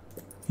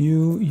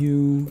 You,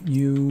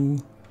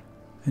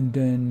 and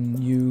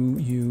then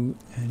you,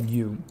 and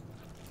you.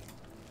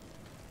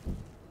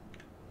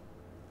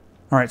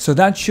 All right, so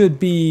that should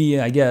be,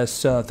 I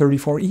guess,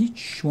 34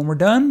 each when we're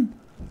done.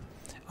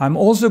 I'm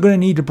also going to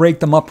need to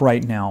break them up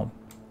right now.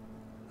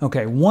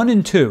 Okay, 1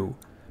 and 2,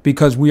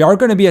 because we are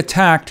going to be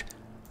attacked.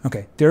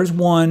 Okay, there's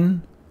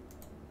one,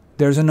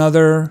 there's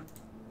another,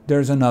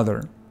 there's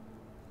another.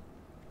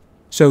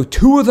 So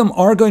 2 of them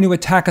are going to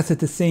attack us at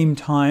the same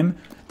time.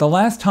 The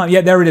last time,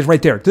 yeah, there it is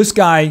right there. This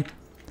guy,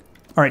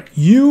 all right,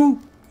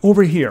 you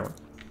over here.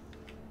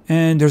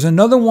 And there's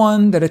another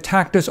one that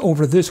attacked us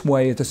over this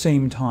way at the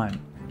same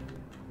time.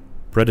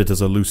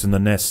 Predators are loose in the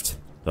nest.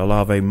 The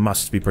larvae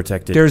must be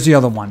protected. There's the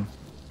other one.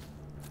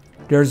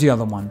 There's the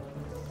other one.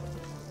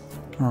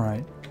 All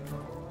right.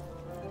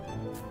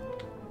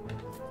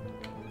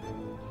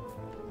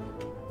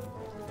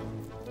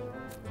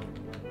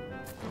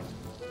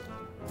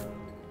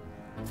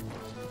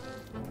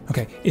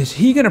 Okay, is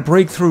he going to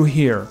break through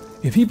here?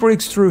 If he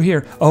breaks through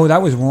here... Oh,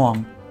 that was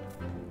wrong.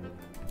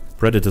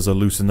 Predators are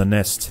loose in the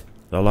nest.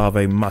 The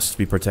larvae must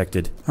be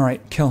protected. All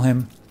right, kill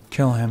him.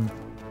 Kill him.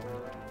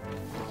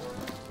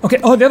 Okay,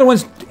 oh, the other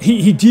one's...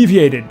 He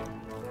deviated.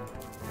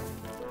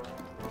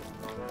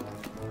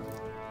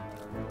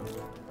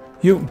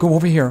 You, go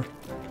over here.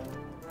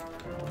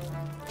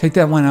 Take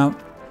that one out.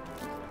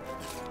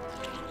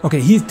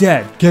 Okay, he's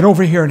dead. Get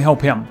over here and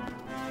help him.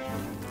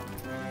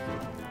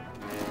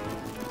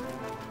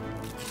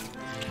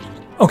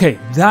 Okay,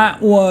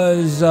 that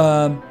was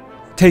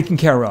taken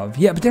care of.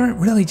 Yeah, but they're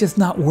really just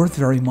not worth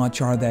very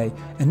much, are they?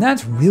 And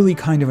that's really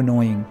kind of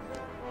annoying.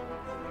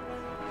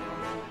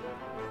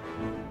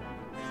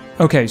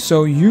 Okay,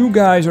 so you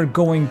guys are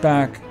going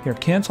back. Here,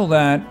 cancel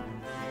that.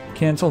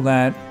 Cancel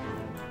that.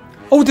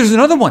 Oh, there's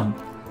another one.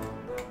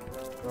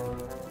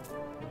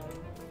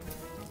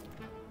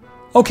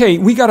 Okay,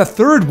 we got a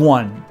third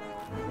one.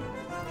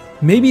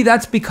 Maybe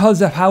that's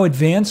because of how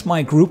advanced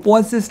my group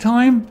was this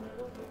time?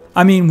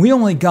 I mean, we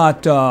only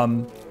got,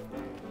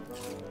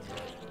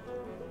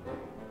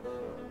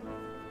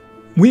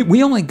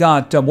 we only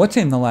got, what's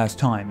in the last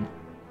time?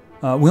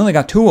 We only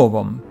got 2 of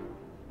them.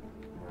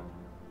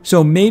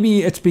 So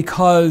maybe it's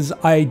because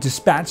I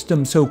dispatched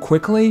them so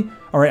quickly.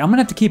 All right, I'm going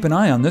to have to keep an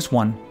eye on this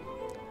one.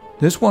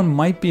 This one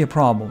might be a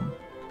problem.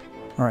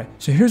 All right,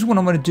 so here's what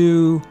I'm going to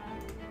do.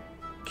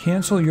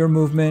 Cancel your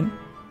movement.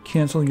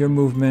 Cancel your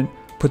movement.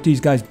 Put these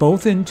guys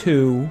both in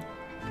 2.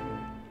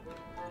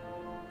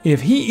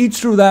 If he eats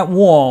through that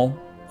wall,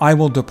 I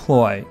will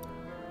deploy.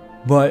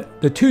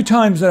 But the 2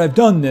 times that I've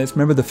done this,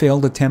 remember the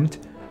failed attempt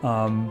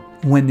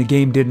when the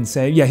game didn't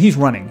say, yeah, he's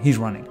running, he's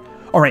running.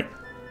 All right,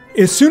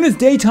 as soon as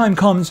daytime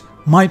comes,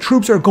 my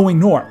troops are going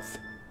north.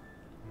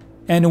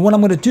 And what I'm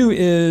going to do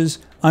is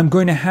I'm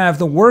going to have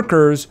the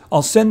workers,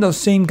 I'll send those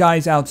same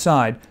guys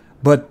outside,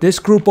 but this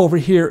group over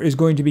here is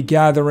going to be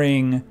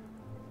gathering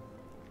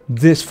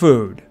this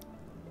food.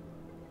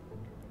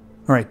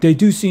 All right, they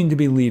do seem to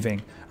be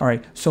leaving. All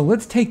right, so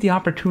let's take the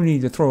opportunity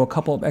to throw a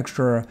couple of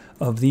extra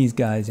of these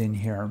guys in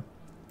here.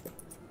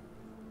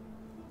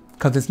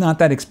 Because it's not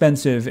that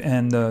expensive,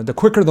 and the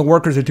quicker the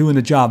workers are doing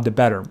the job, the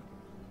better.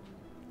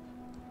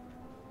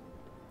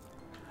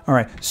 All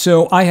right,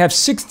 so I have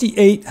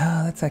 68.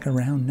 Ah, that's like a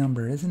round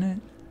number, isn't it?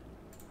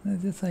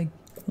 It's like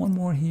one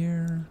more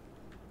here.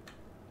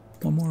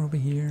 One more over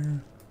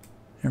here.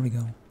 There we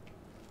go.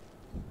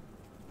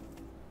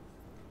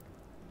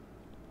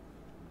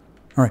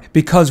 All right,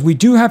 because we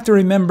do have to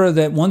remember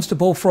that once the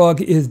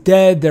bullfrog is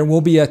dead, there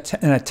will be an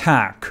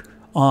attack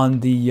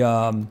on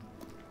the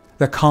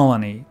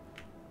colony.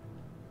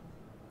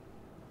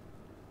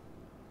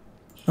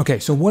 Okay,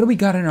 so what do we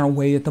got in our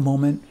way at the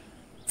moment?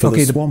 For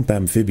the swamp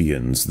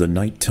amphibians, the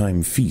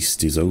nighttime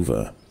feast is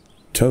over.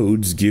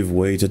 Toads give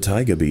way to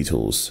tiger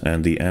beetles,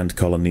 and the ant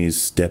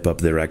colonies step up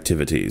their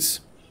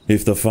activities.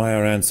 If the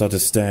fire ants are to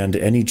stand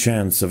any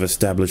chance of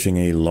establishing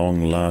a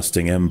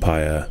long-lasting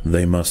empire,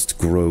 they must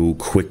grow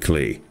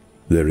quickly.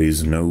 There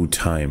is no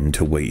time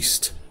to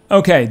waste.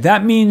 Okay,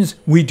 that means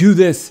we do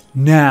this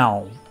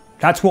now.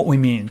 That's what we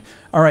mean.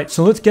 All right,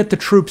 so let's get the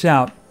troops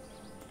out.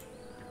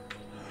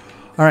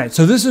 All right,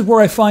 so this is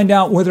where I find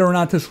out whether or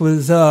not this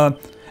was,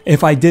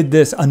 if I did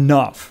this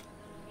enough.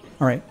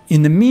 All right,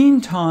 in the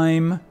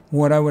meantime,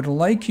 what I would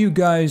like you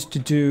guys to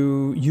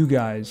do,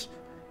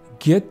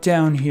 get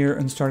down here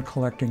and start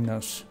collecting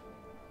this.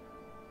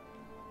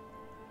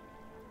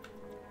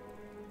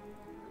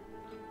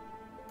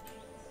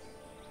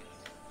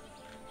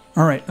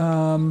 All right,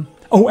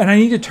 oh, and I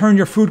need to turn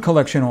your food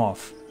collection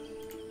off.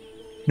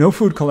 No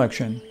food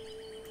collection.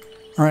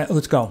 All right,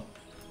 let's go.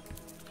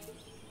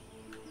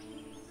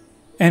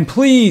 And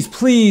please,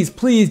 please,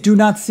 please do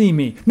not see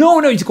me. No,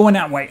 no, he's going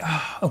that way.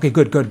 Okay,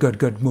 good, good, good,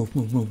 good. Move,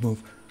 move, move,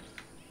 move.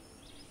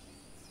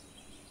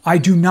 I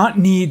do not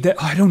need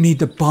the... I don't need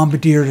the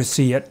bombardier to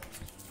see it.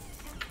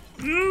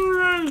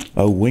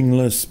 A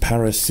wingless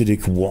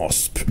parasitic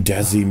wasp,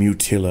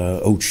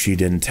 Dasimutilla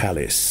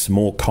occidentalis,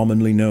 more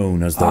commonly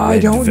known as the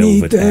red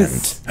velvet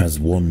ant, has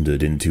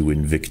wandered into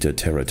Invicta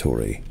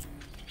territory.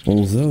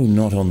 Although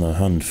not on the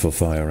hunt for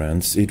fire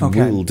ants, it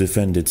will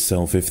defend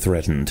itself if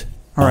threatened.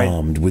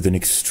 Armed with an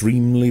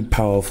extremely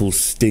powerful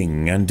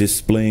sting and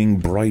displaying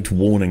bright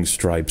warning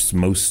stripes,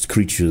 most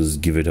creatures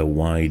give it a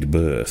wide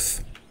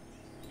berth.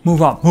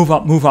 Move up, move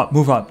up, move up,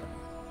 move up.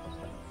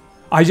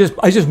 I just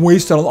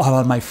wasted a lot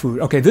of my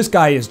food. Okay, this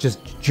guy is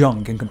just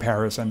junk in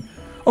comparison.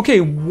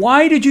 Okay,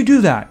 why did you do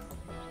that?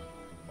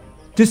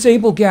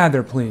 Disable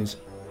gather, please.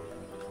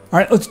 All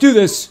right, let's do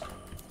this.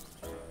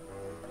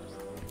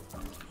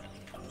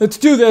 Let's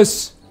do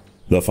this.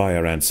 The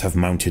fire ants have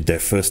mounted their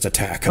first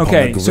attack upon the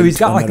great so he's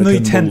got like nearly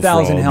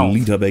 10,000 health.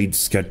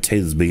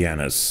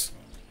 Litabades.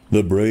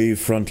 The brave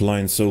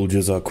frontline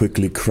soldiers are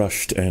quickly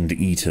crushed and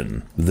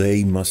eaten.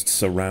 They must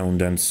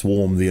surround and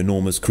swarm the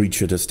enormous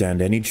creature to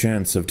stand any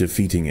chance of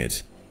defeating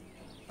it.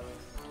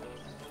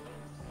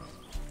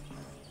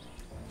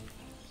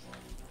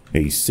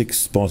 A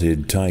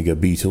six-spotted tiger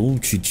beetle,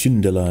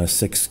 Cicindela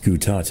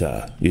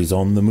sexcutata, is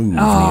on the move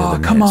near the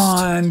nest. Come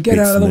on, get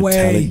out of the way. Its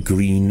metallic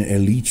green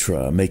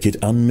elytra make it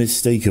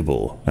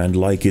unmistakable, and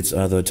like its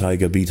other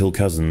tiger beetle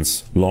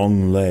cousins,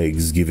 long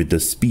legs give it the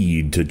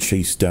speed to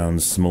chase down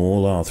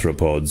small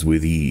arthropods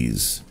with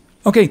ease.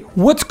 Okay,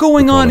 what's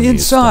going on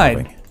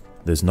inside?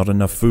 There's not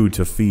enough food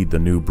to feed the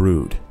new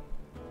brood.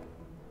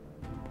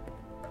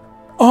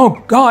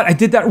 Oh God, I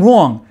did that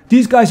wrong.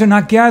 These guys are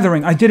not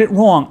gathering. I did it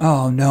wrong.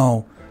 Oh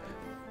no.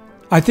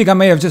 I think I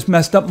may have just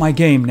messed up my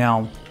game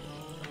now.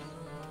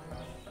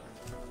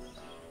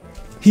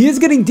 He is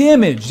getting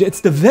damaged.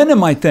 It's the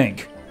venom, I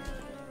think.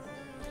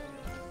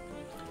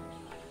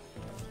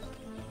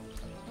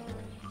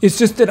 It's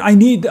just that I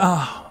need...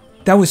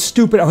 that was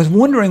stupid. I was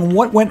wondering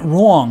what went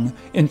wrong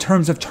in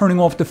terms of turning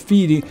off the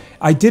feed.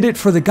 I did it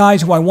for the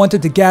guys who I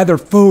wanted to gather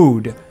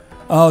food.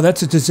 Oh,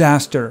 that's a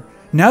disaster.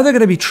 Now they're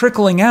going to be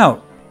trickling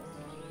out.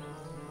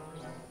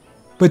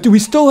 But do we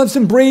still have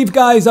some brave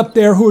guys up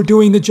there who are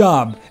doing the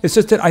job? It's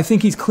just that I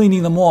think he's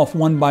cleaning them off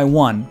one by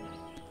one.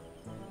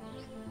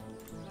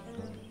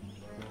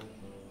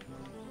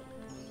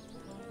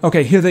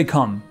 Okay, here they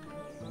come.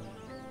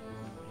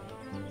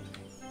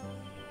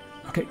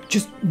 Okay,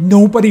 just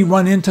nobody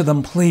run into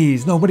them,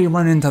 please. Nobody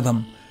run into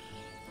them.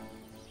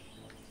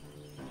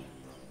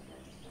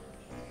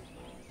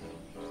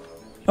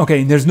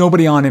 Okay, there's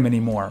nobody on him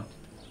anymore.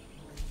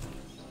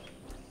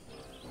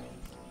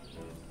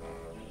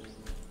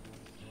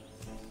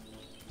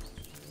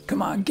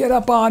 Come on, get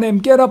up on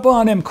him,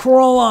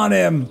 crawl on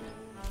him.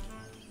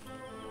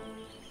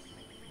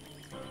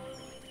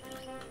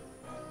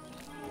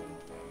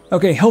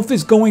 Okay, health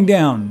is going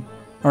down.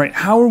 All right,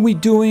 how are we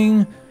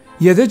doing?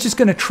 Yeah, they're just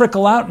going to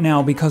trickle out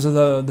now because of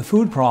the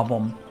food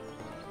problem.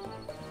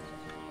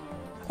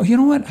 Oh, you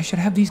know what? I should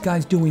have these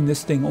guys doing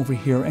this thing over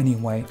here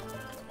anyway.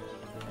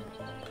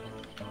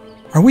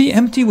 Are we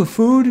empty with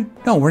food?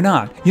 No, we're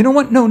not. You know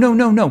what?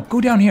 No. Go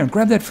down here and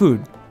grab that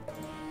food.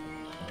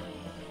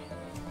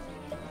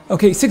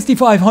 Okay,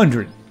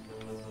 6,500.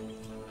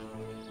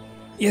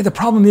 Yeah, the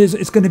problem is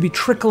it's going to be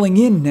trickling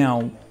in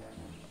now.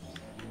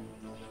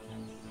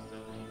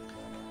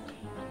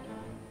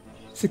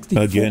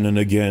 64. Again and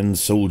again,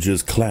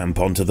 soldiers clamp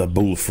onto the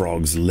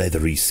bullfrog's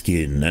leathery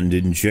skin and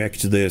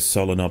inject their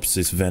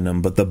Solenopsis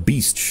venom, but the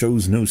beast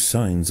shows no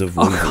signs of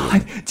wavering. Oh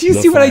God, do you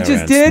see what I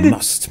just did?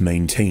 Must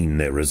maintain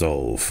their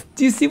resolve.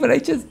 Do you see what I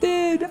just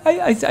did?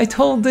 I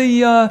told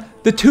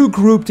the two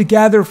group to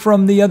gather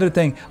from the other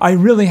thing. I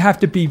really have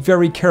to be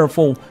very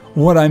careful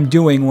what I'm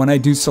doing when I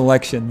do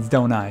selections,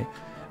 don't I?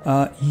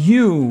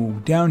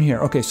 You down here.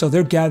 Okay, so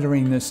they're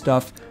gathering this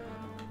stuff.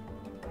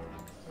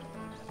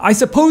 I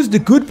suppose the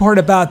good part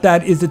about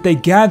that is that they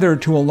gather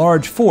to a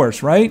large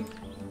force, right?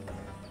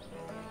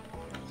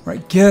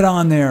 Right, get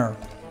on there.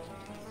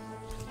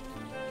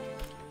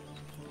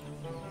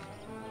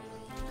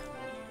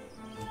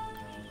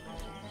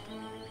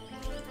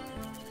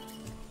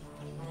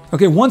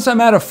 Okay, once I'm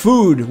out of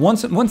food,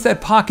 once that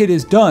pocket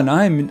is done,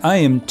 I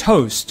am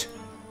toast.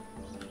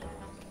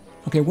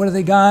 Okay, what do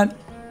they got?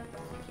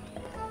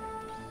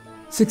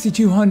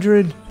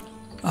 6,200.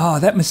 Oh,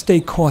 that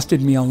mistake costed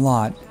me a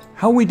lot.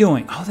 How are we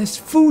doing? Oh, there's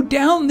food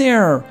down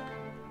there.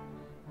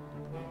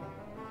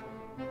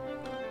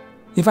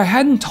 If I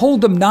hadn't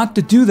told them not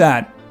to do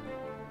that.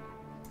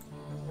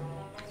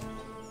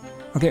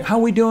 Okay, how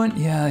are we doing?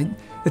 Yeah,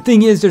 the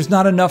thing is, there's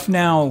not enough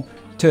now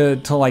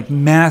to like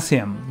mass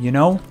him, you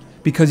know?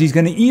 Because he's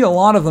going to eat a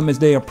lot of them as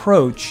they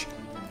approach.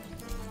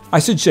 I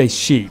should say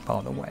sheep,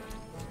 by the way.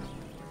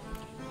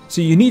 So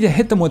you need to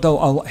hit them with a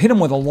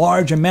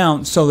large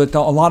amount so that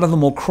a lot of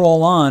them will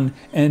crawl on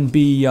and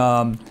be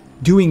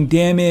doing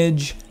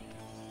damage.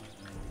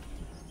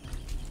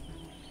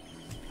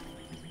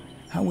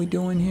 How are we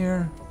doing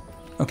here?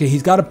 Okay,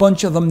 he's got a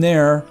bunch of them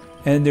there,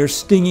 and they're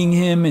stinging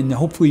him and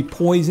hopefully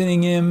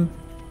poisoning him.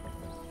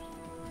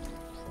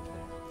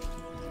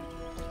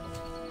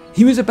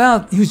 He was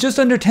just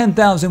under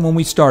 10,000 when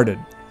we started.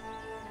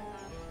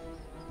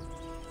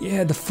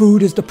 Yeah, the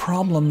food is the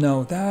problem,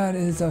 though. That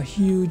is a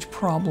huge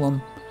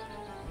problem.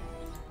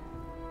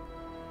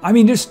 I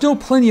mean, there's still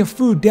plenty of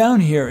food down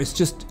here. It's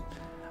just,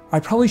 I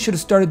probably should have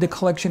started the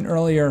collection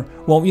earlier.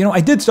 Well, you know, I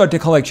did start the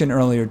collection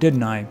earlier,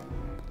 didn't I?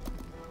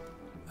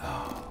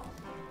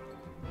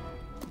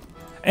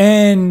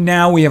 And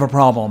now we have a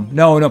problem.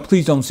 No,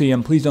 please don't see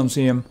him. Please don't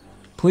see him.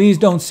 Please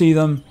don't see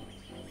them.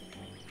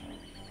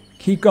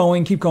 Keep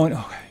going, keep going.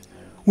 Okay.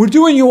 We're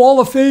doing you all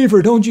a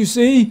favor, don't you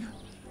see?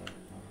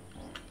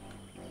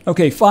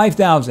 Okay,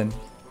 5,000.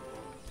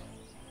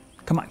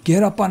 Come on,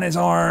 get up on his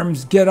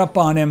arms. Get up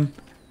on him.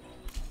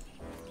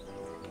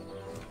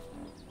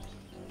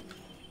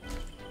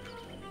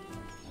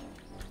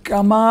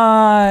 Come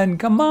on,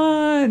 come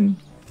on.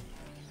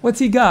 What's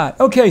he got?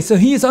 Okay, so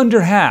he's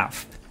under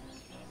half.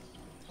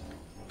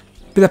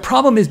 But the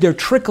problem is they're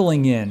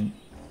trickling in.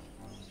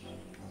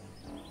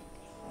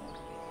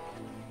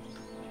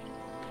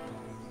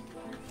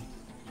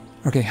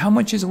 Okay, how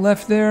much is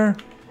left there?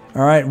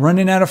 All right,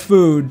 running out of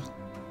food.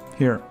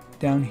 Here,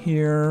 down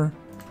here,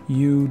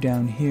 you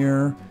down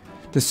here.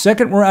 The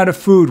second we're out of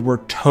food, we're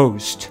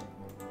toast.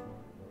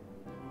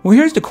 Well,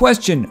 here's the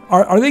question.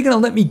 Are they going to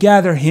let me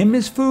gather him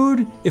as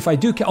food? If I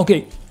do,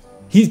 okay,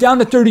 he's down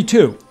to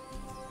 32.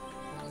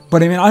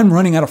 But I mean, I'm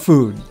running out of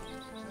food.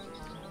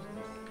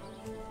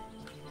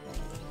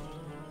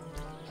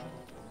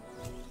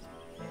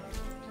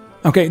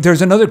 Okay,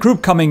 there's another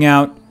group coming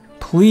out.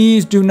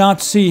 Please do not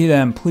see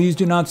them. Please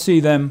do not see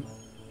them.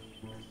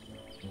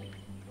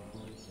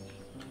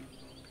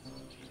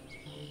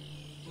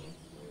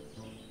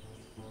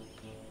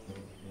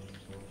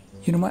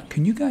 You know what?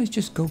 Can you guys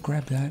just go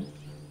grab that?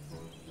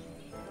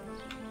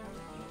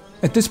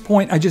 At this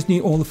point, I just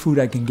need all the food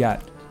I can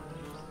get.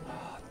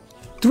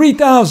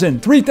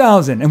 3,000,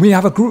 3,000, and we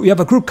have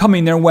a group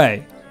coming their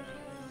way.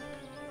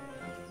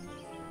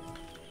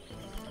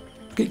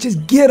 Okay,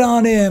 just get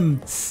on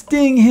him,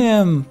 sting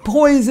him,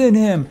 poison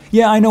him.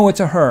 Yeah, I know it's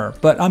a her,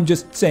 but I'm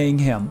just saying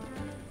him.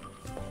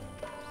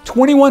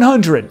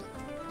 2,100.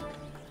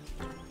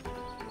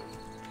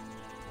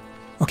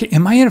 Okay,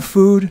 am I out of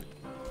food?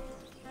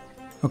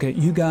 Okay,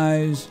 you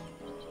guys.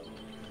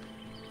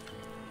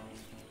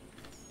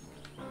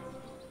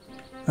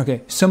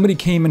 Okay, somebody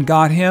came and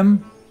got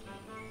him.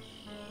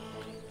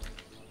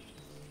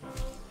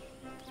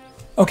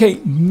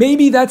 Okay,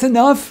 maybe that's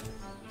enough.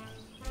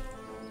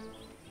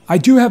 I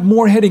do have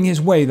more heading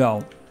his way,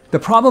 though. The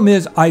problem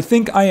is, I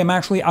think I am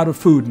actually out of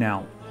food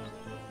now.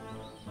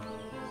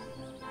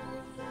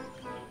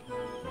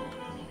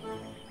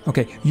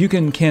 Okay, you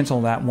can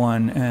cancel that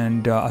one.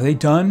 And are they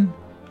done?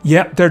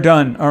 Yep, they're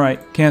done. All right,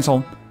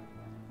 cancel.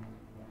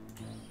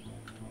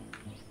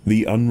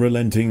 The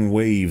unrelenting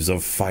waves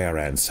of fire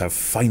ants have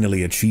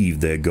finally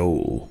achieved their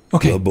goal.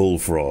 Okay. The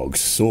bullfrog,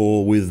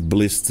 sore with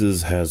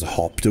blisters, has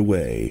hopped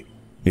away.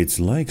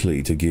 It's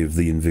likely to give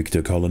the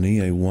Invicta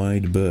colony a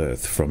wide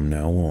berth from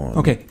now on.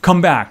 Okay,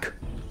 come back.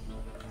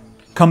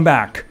 Come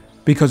back,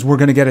 because we're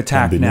going to get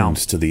attacked now.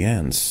 Unbeknownst to the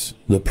ants,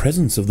 the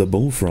presence of the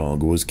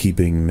bullfrog was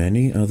keeping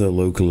many other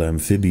local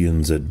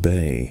amphibians at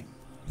bay.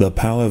 The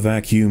power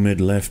vacuum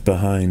it left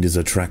behind is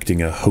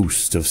attracting a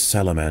host of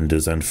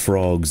salamanders and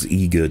frogs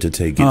eager to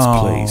take its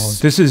place.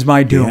 This is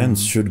my doom. The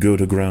ants should go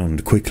to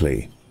ground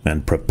quickly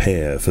and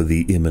prepare for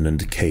the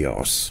imminent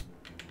chaos.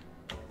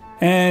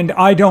 And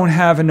I don't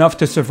have enough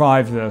to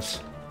survive this.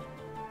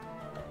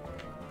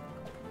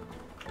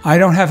 I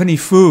don't have any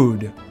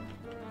food.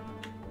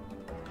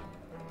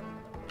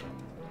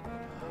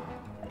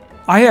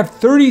 I have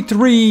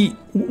 33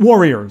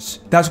 warriors.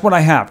 That's what I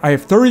have. I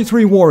have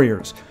 33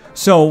 warriors.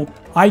 So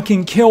I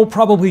can kill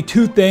probably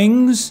 2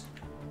 things.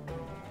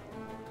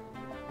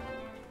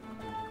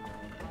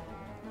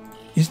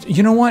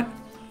 You know what?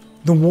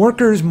 The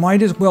workers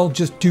might as well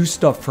just do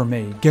stuff for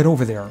me. Get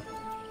over there.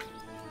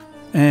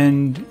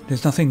 And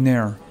there's nothing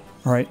there.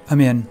 All right,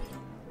 I'm in.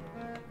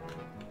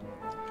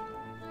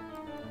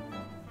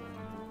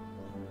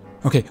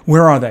 Okay,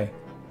 where are they?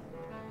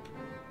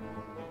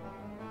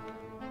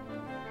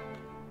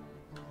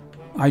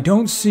 I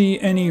don't see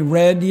any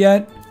red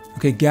yet.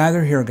 Okay,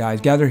 gather here, guys.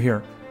 Gather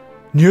here.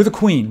 Near the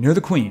queen. Near the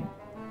queen.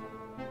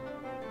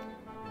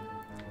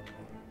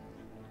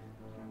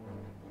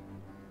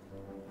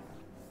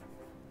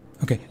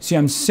 Okay, see,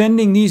 I'm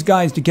sending these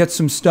guys to get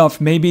some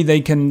stuff. Maybe they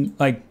can,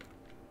 like...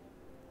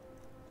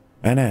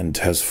 An ant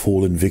has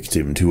fallen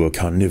victim to a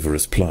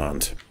carnivorous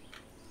plant.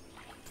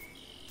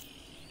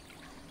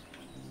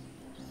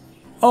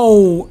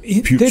 Oh,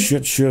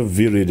 Puccetia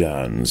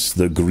viridans,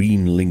 the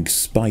green lynx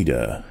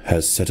spider,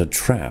 has set a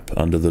trap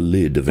under the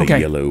lid of a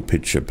yellow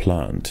pitcher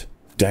plant.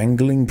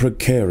 Dangling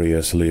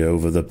precariously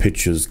over the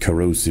pitcher's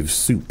corrosive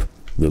soup,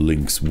 the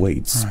lynx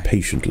waits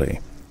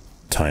patiently.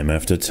 Time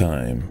after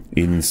time,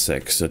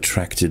 insects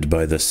attracted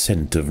by the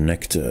scent of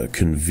nectar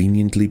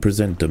conveniently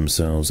present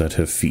themselves at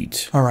her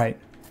feet. All right.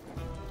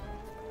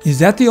 Is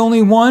that the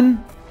only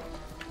one?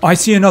 Oh, I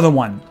see another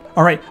one.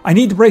 All right, I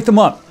need to break them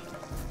up.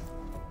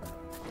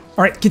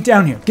 All right, get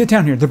down here. Get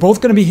down here. They're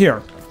both going to be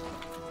here.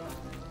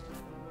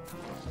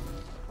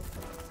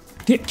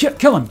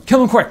 Kill him.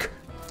 Kill him quick.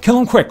 Kill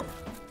him quick.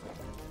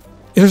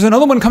 There's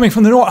another one coming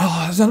from the north.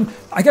 Oh,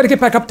 I got to get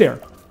back up there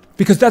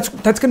because that's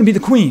going to be the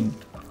queen.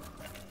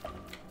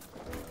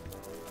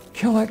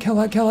 Kill that.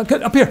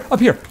 Get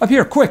up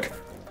here, quick.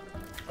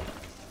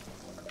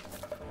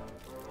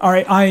 All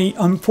right, I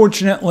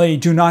unfortunately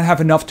do not have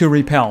enough to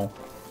repel.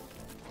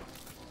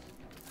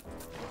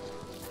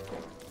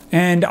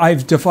 And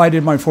I've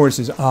divided my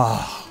forces.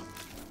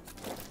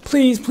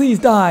 Please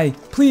die.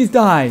 Please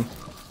die.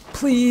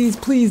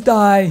 Please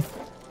die.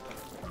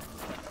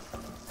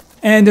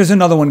 And there's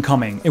another one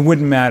coming. It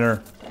wouldn't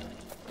matter.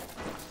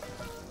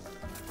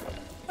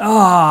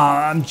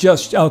 I'm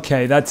just...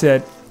 Okay, that's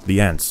it.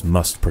 The ants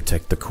must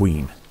protect the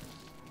queen.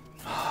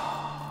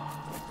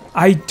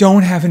 I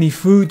don't have any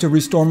food to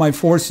restore my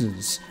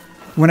forces.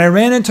 When I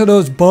ran into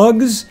those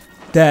bugs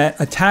that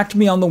attacked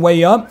me on the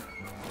way up,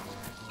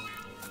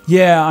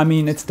 yeah, I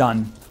mean, it's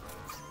done.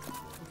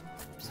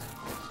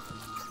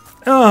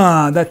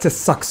 That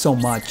just sucks so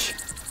much.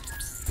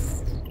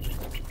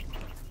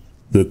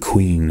 The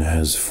queen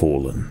has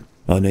fallen.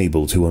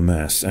 Unable to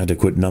amass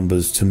adequate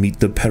numbers to meet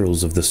the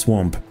perils of the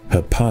swamp,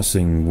 her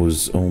passing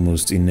was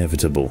almost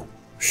inevitable.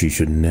 She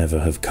should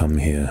never have come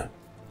here.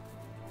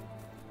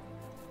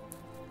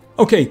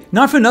 Okay,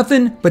 not for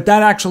nothing, but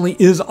that actually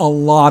is a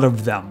lot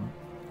of them.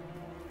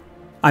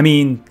 I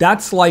mean,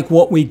 that's like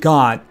what we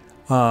got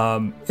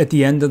at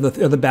the end of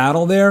the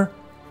battle there.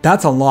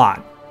 That's a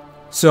lot.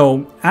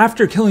 So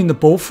after killing the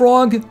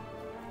bullfrog,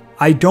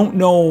 I don't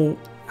know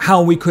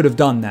how we could have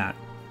done that.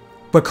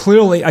 But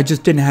clearly I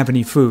just didn't have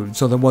any food,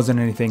 so there wasn't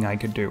anything I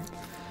could do.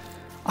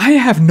 I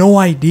have no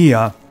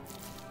idea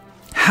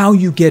how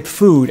you get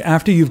food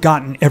after you've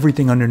gotten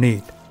everything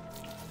underneath.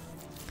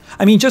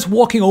 I mean, just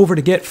walking over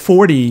to get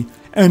 40,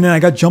 and then I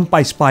got jumped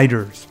by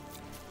spiders.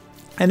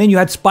 And then you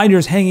had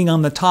spiders hanging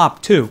on the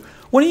top, too.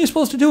 What are you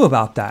supposed to do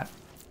about that?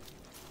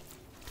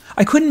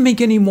 I couldn't make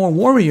any more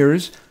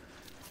warriors.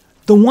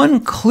 The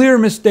one clear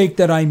mistake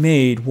that I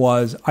made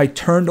was I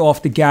turned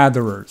off the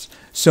gatherers.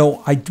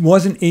 So I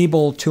wasn't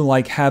able to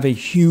like have a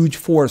huge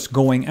force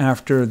going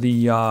after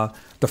the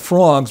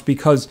frogs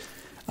because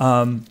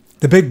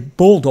the big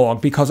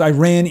bulldog, because I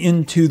ran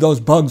into those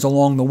bugs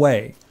along the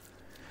way.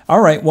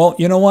 All right, well,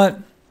 you know what?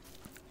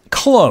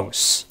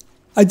 Close.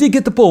 I did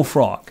get the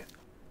bullfrog.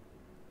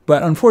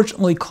 But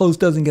unfortunately, close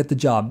doesn't get the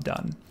job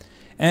done.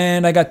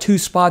 And I got 2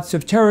 spots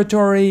of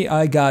territory,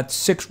 I got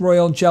 6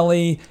 royal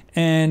jelly,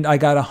 and I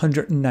got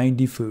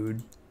 190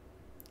 food.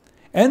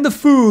 And the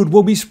food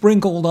will be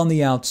sprinkled on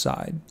the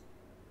outside.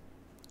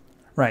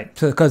 Right,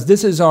 because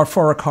this is our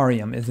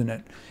Formicarium, isn't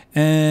it?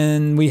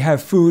 And we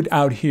have food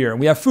out here.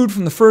 We have food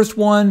from the first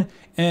one,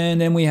 and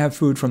then we have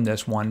food from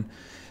this one.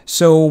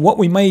 So what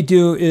we may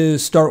do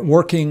is start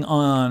working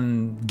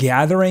on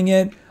gathering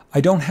it.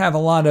 I don't have a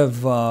lot of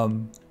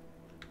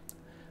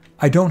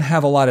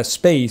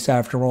space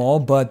after all,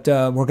 but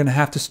we're going to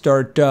have to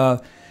start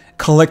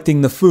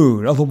collecting the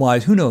food.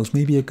 Otherwise, who knows,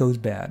 maybe it goes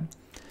bad.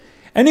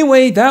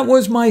 Anyway, that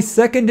was my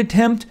second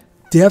attempt.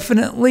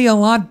 Definitely a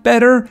lot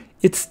better.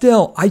 It's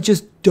still, I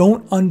just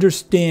don't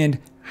understand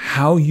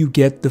how you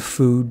get the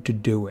food to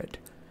do it.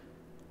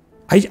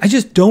 I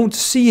just don't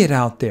see it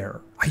out there.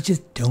 I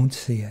just don't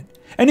see it.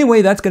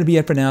 Anyway, that's going to be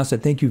it for now. So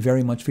thank you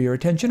very much for your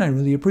attention. I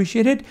really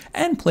appreciate it.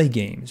 And play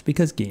games,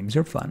 because games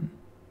are fun.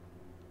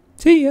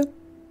 See ya.